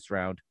previous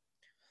round.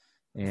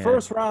 And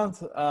first round,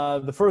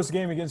 the first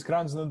game against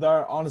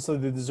Krasnodar, honestly,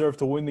 they deserve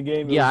to win the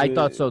game. Yeah, I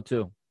thought so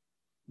too.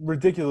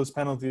 Ridiculous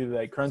penalty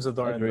that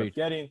Krasnodar ended up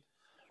getting.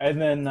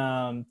 And then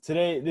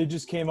today they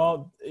just came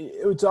out.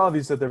 It's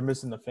obvious that they're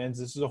missing the fans.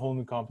 This is a whole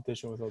new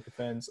competition without the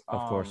fans.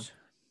 Of course.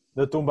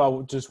 The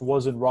Tumba just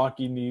wasn't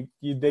rocking.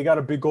 They got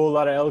a big goal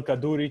out of El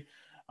Kaduri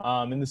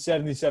in the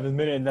 77th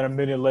minute, and then a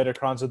minute later,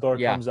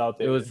 Krasnodar comes out.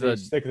 They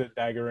stick the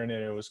dagger in,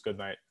 and it was good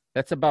night.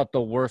 That's about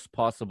the worst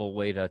possible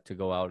way to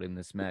go out in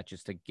this match,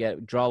 is to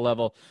draw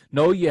level.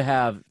 Know you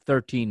have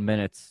 13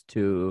 minutes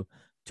to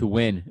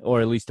win, or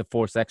at least to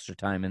force extra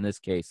time in this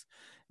case.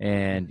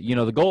 And,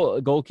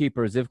 the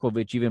goalkeeper,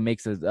 Zivkovic, even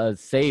makes a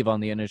save on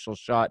the initial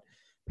shot,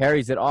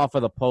 parries it off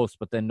of the post,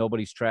 but then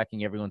nobody's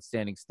tracking. Everyone's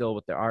standing still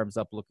with their arms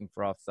up looking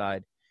for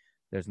offside.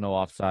 There's no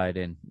offside,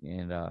 and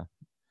the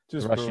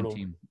Russian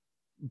team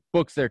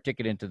books their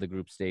ticket into the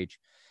group stage.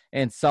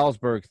 And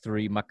Salzburg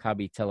 3,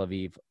 Maccabi Tel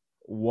Aviv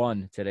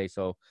 1 today.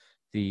 So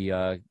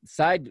the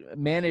side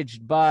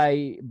managed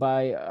by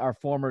our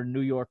former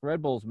New York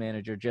Red Bulls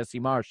manager, Jesse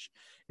Marsch,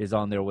 is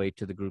on their way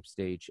to the group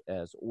stage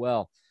as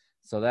well.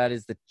 So that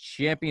is the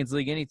Champions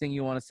League. Anything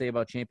you want to say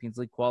about Champions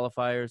League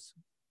qualifiers?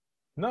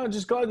 No,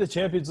 just glad the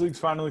Champions League's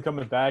finally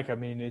coming back. I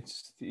mean,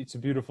 it's a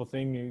beautiful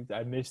thing.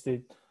 I missed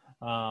it.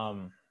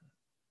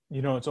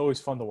 It's always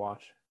fun to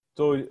watch.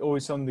 It's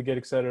always something to get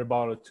excited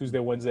about a Tuesday,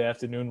 Wednesday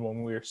afternoon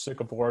when we're sick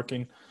of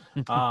working.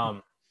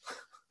 But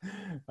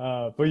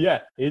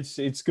yeah,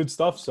 it's good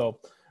stuff. So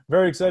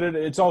very excited.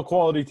 It's all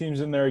quality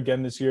teams in there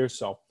again this year.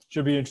 So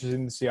should be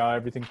interesting to see how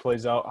everything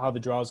plays out, how the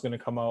draw is going to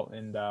come out,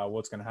 and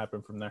what's going to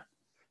happen from there.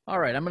 All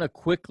right, I'm going to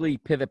quickly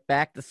pivot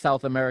back to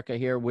South America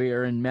here. We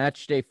are in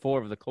match day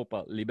 4 of the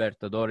Copa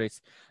Libertadores.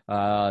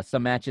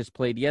 Some matches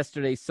played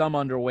yesterday, some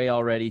underway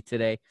already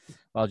today.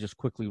 I'll just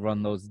quickly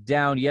run those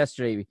down.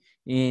 Yesterday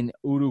in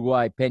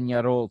Uruguay,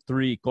 Peñarol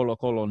 3,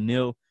 Colo-Colo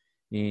 0.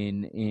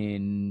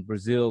 In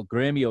Brazil,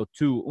 Grêmio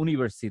 2,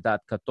 Universidad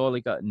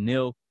Católica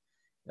 0.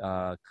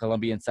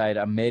 Colombian side,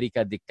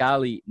 América de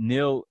Cali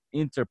 0.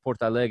 Inter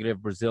Porto Alegre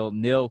of Brazil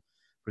 0.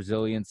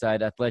 Brazilian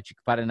side, Atlético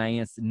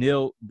Paranaense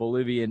 0.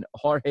 Bolivian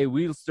Jorge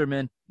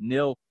Wilstermann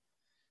 0.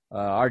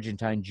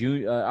 Argentine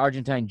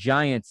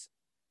Giants,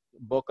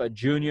 Boca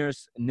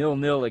Juniors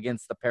 0-0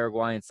 against the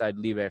Paraguayan side,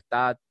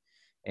 Libertad.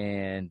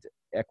 And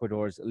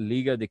Ecuador's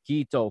Liga de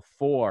Quito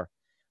 4.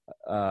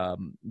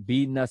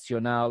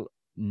 Binacional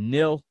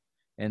 0.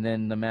 And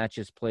then the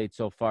matches played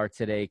so far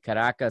today,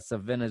 Caracas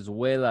of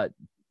Venezuela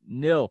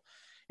 0.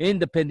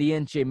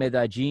 Independiente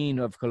Medellin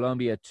of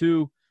Colombia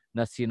 2.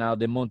 Nacional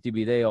de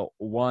Montevideo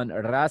 1.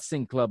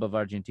 Racing Club of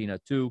Argentina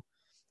 2.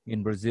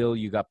 In Brazil,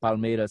 you got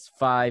Palmeiras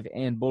 5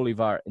 and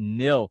Bolivar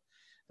 0.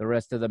 The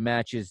rest of the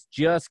matches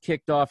just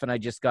kicked off, and I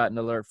just got an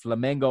alert.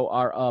 Flamengo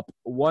are up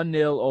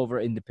 1-0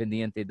 over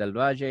Independiente del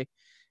Valle.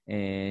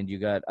 And you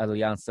got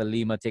Alianza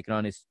Lima taking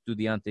on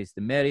Estudiantes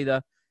de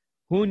Mérida.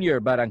 Junior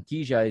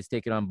Barranquilla is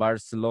taking on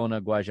Barcelona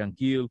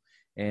Guayaquil.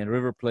 And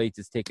River Plate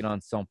is taking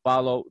on São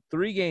Paulo.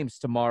 3 games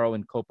tomorrow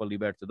in Copa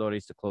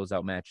Libertadores to close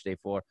out match day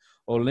 4.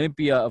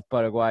 Olimpia of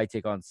Paraguay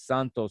take on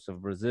Santos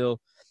of Brazil.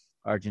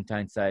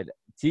 Argentine side,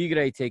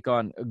 Tigre take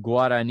on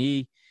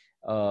Guarani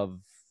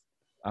of,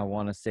 I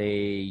want to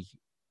say,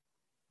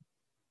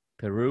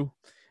 Peru.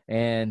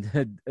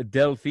 And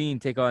Delfín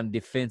take on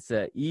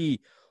Defensa y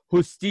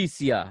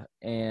Justicia.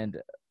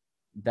 And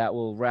that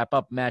will wrap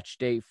up match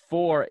day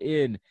 4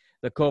 in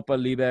the Copa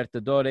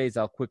Libertadores.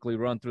 I'll quickly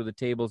run through the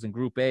tables in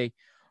Group A.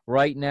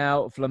 Right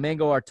now,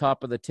 Flamengo are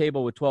top of the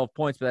table with 12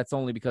 points, but that's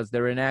only because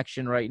they're in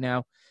action right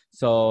now.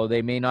 So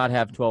they may not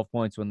have 12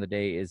 points when the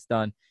day is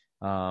done.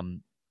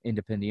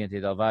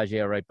 Independiente del Valle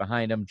are right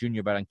behind them.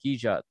 Junior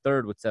Barranquilla,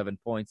 third with 7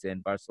 points.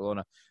 And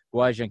Barcelona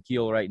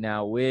Guayaquil right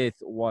now with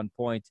 1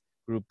 point.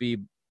 Group B,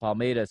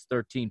 Palmeiras,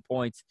 13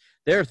 points.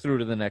 They're through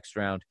to the next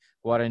round.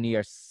 Guarani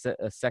are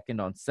second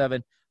on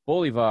 7.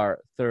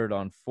 Bolivar, third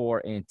on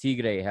 4, and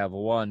Tigre have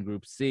 1.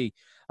 Group C,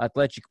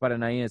 Atlético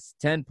Paranaense,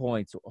 10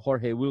 points.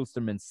 Jorge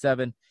Wilstermann,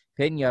 7.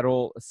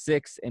 Peñarol,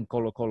 6, and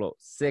Colo-Colo,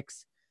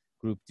 6.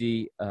 Group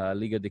D,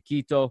 Liga de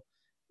Quito,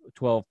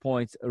 12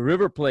 points.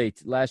 River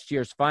Plate, last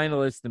year's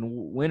finalists and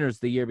winners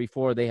the year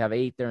before, they have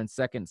 8. They're in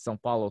second. São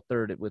Paulo,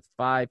 third with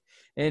 5.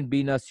 And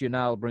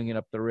Binacional bringing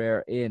up the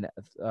rear in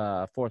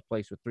fourth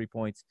place with 3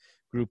 points.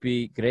 Group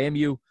E,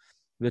 Grêmio.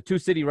 The two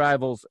city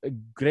rivals,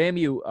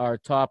 Grêmio are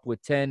top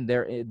with 10.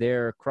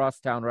 Their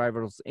crosstown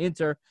rivals,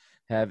 Inter,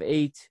 have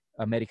 8.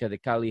 América de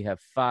Cali have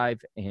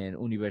 5. And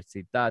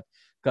Universidad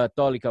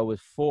Católica with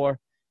 4.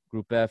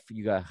 Group F,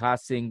 you got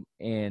Racing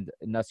and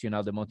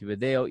Nacional de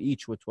Montevideo,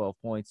 each with 12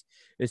 points.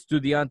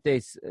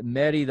 Estudiantes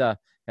Mérida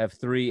have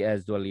 3,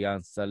 as do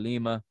Alianza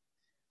Lima.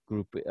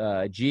 Group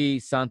G,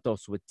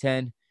 Santos with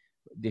 10.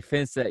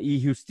 Defensa y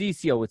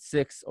Justicia with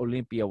 6,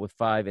 Olimpia with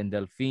 5, and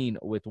Delfín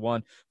with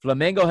 1.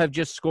 Flamengo have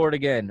just scored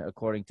again,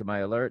 according to my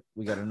alert.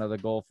 We got another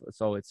goal,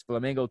 so it's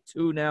Flamengo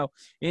 2 now.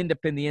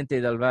 Independiente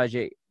del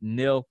Valle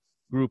 0.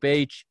 Group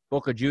H,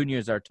 Boca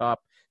Juniors are top.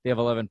 They have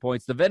 11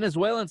 points. The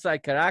Venezuelan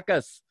side,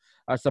 Caracas,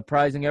 are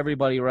surprising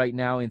everybody right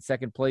now in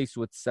second place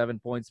with 7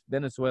 points.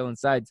 Venezuelan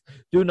sides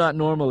do not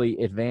normally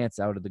advance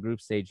out of the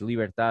group stage.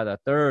 Libertad, a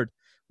third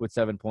with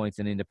 7 points,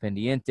 and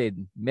Independiente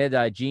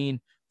Medellin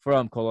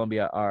from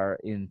Colombia are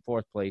in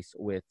fourth place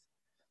with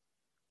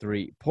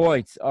 3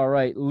 points. All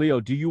right, Leo,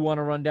 do you want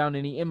to run down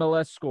any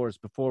MLS scores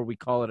before we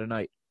call it a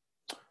night?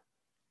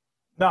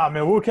 Nah,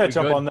 man, we'll catch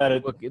up on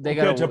that. They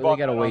got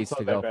a ways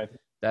to go. Man.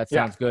 That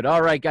sounds good.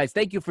 All right, guys,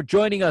 thank you for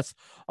joining us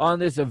on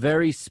this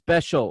very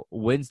special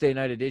Wednesday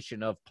night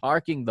edition of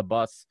Parking the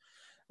Bus.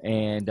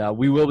 And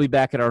we will be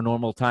back at our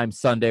normal time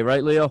Sunday,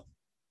 right, Leo?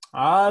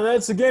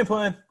 That's the game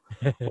plan.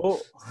 Well,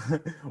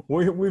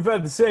 we've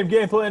had the same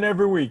game plan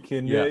every week.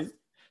 And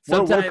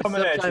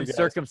sometimes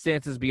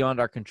circumstances beyond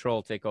our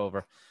control take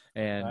over.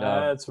 And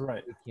that's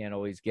right. We can't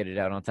always get it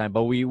out on time.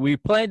 But we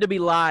plan to be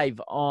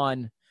live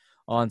on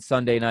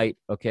Sunday night,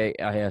 okay?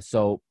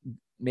 So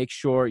make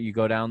sure you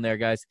go down there,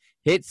 guys.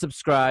 Hit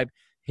subscribe,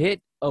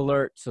 hit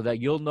alert so that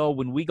you'll know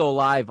when we go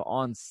live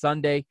on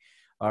Sunday,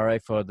 all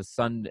right, for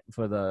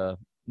the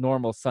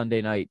normal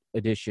Sunday night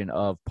edition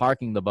of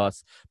Parking the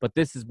Bus. But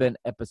this has been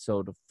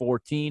episode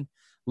 14.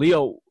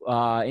 Leo,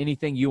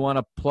 anything you want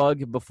to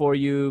plug before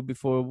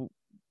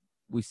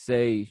we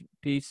say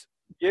peace?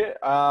 Yeah,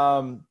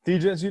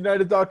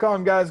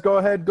 DJsUnited.com, guys. Go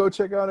ahead, go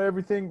check out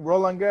everything.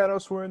 Roland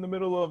Garros, we're in the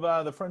middle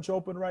of the French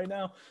Open right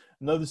now.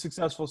 Another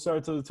successful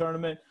start to the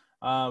tournament.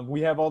 We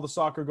have all the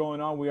soccer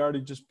going on. We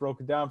already just broke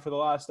it down for the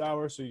last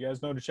hour, so you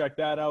guys know to check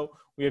that out.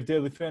 We have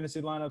daily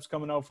fantasy lineups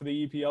coming out for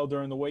the EPL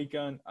during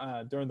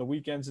the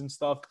weekends and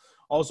stuff.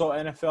 Also,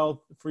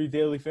 NFL free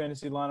daily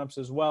fantasy lineups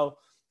as well.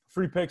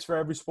 free picks for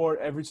every sport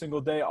every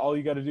single day. All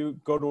you got to do,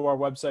 go to our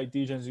website,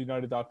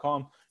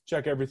 dgensunited.com.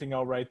 Check everything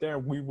out right there.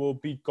 We will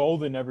be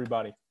golden,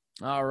 everybody.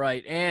 All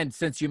right. And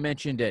since you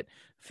mentioned it,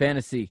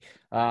 fantasy,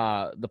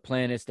 the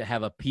plan is to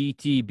have a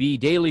PTB,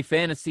 Daily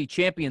Fantasy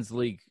Champions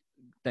League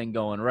thing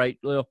going, right,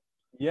 Leo?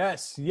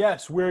 Yes.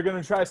 We're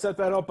going to try to set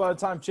that up by the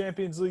time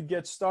Champions League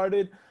gets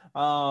started.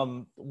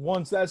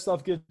 Once that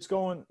stuff gets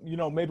going,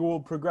 maybe we'll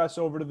progress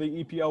over to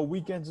the EPL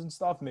weekends and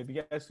stuff. Maybe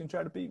you guys can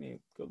try to beat me.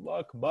 Good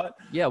luck. But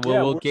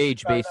we'll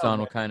gauge based on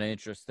what kind of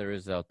interest there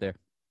is out there.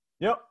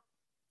 Yep.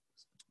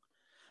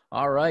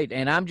 All right,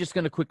 and I'm just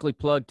going to quickly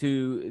plug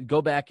to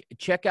go back,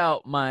 check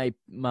out my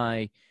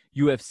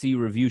UFC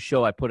review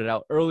show. I put it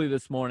out early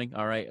this morning,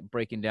 all right,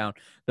 breaking down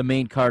the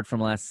main card from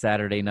last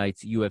Saturday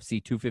night's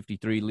UFC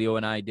 253. Leo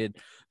and I did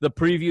the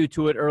preview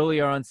to it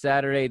earlier on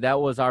Saturday.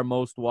 That was our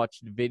most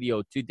watched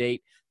video to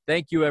date.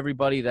 Thank you,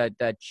 everybody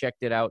that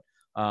checked it out.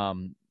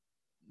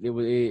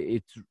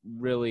 It's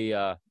really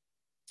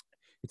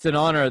it's an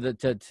honor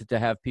to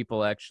have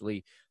people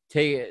actually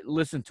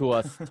listen to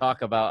us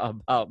talk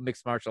about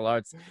mixed martial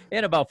arts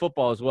and about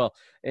football as well.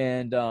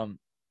 And,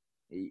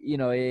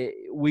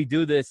 we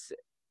do this.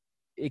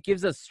 It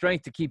gives us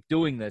strength to keep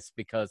doing this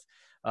because,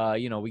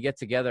 we get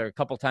together a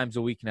couple times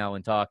a week now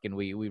and talk, and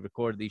we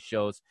record these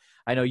shows.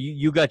 I know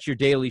you got your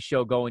daily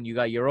show going. You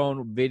got your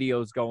own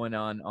videos going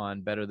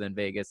on Better Than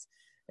Vegas.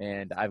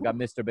 And I've got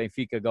Mr.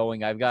 Benfica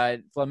going. I've got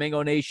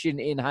Flamingo Nation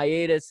in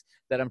hiatus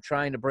that I'm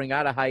trying to bring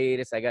out of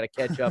hiatus. I got to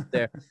catch up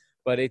there.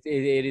 But it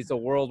is a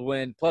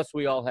whirlwind. Plus,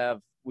 we both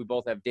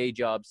have day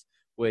jobs,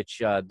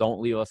 which don't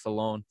leave us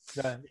alone.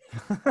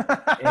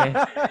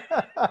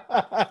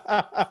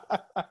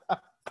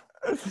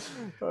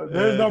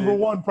 They're number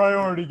one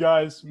priority,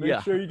 guys.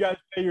 Make sure you guys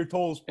pay your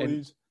tolls,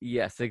 please.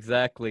 Yes,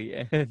 exactly.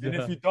 And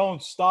if you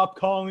don't, stop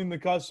calling the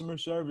customer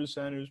service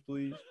centers,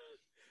 please.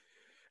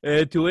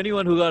 To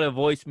anyone who got a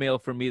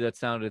voicemail from me that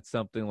sounded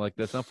something like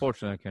this,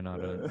 unfortunately,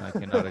 I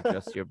cannot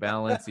adjust your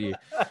balance.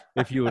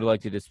 If you would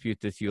like to dispute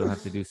this, you'll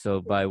have to do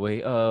so by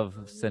way of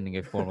sending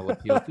a formal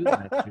appeal to the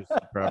Massachusetts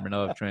Department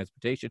of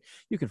Transportation.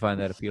 You can find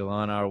that appeal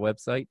on our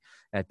website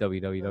at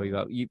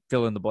www.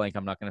 Fill in the blank.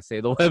 I'm not going to say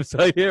the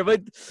website here,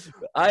 but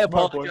I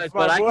apologize,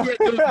 but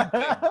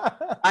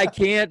I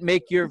can't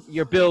make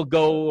your bill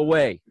go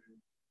away.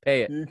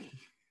 Pay it.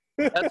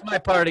 That's my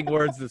parting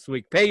words this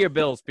week. Pay your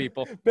bills,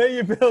 people. Pay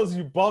your bills,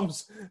 you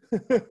bums.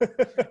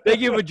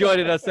 Thank you for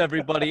joining us,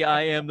 everybody.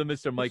 I am the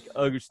Mr. Mike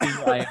Augustine.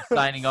 I am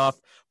signing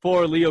off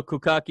for Leo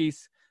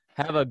Koukakis.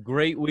 Have a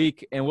great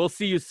week, and we'll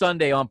see you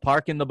Sunday on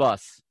Parking the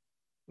Bus.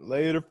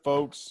 Later,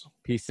 folks.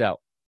 Peace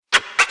out.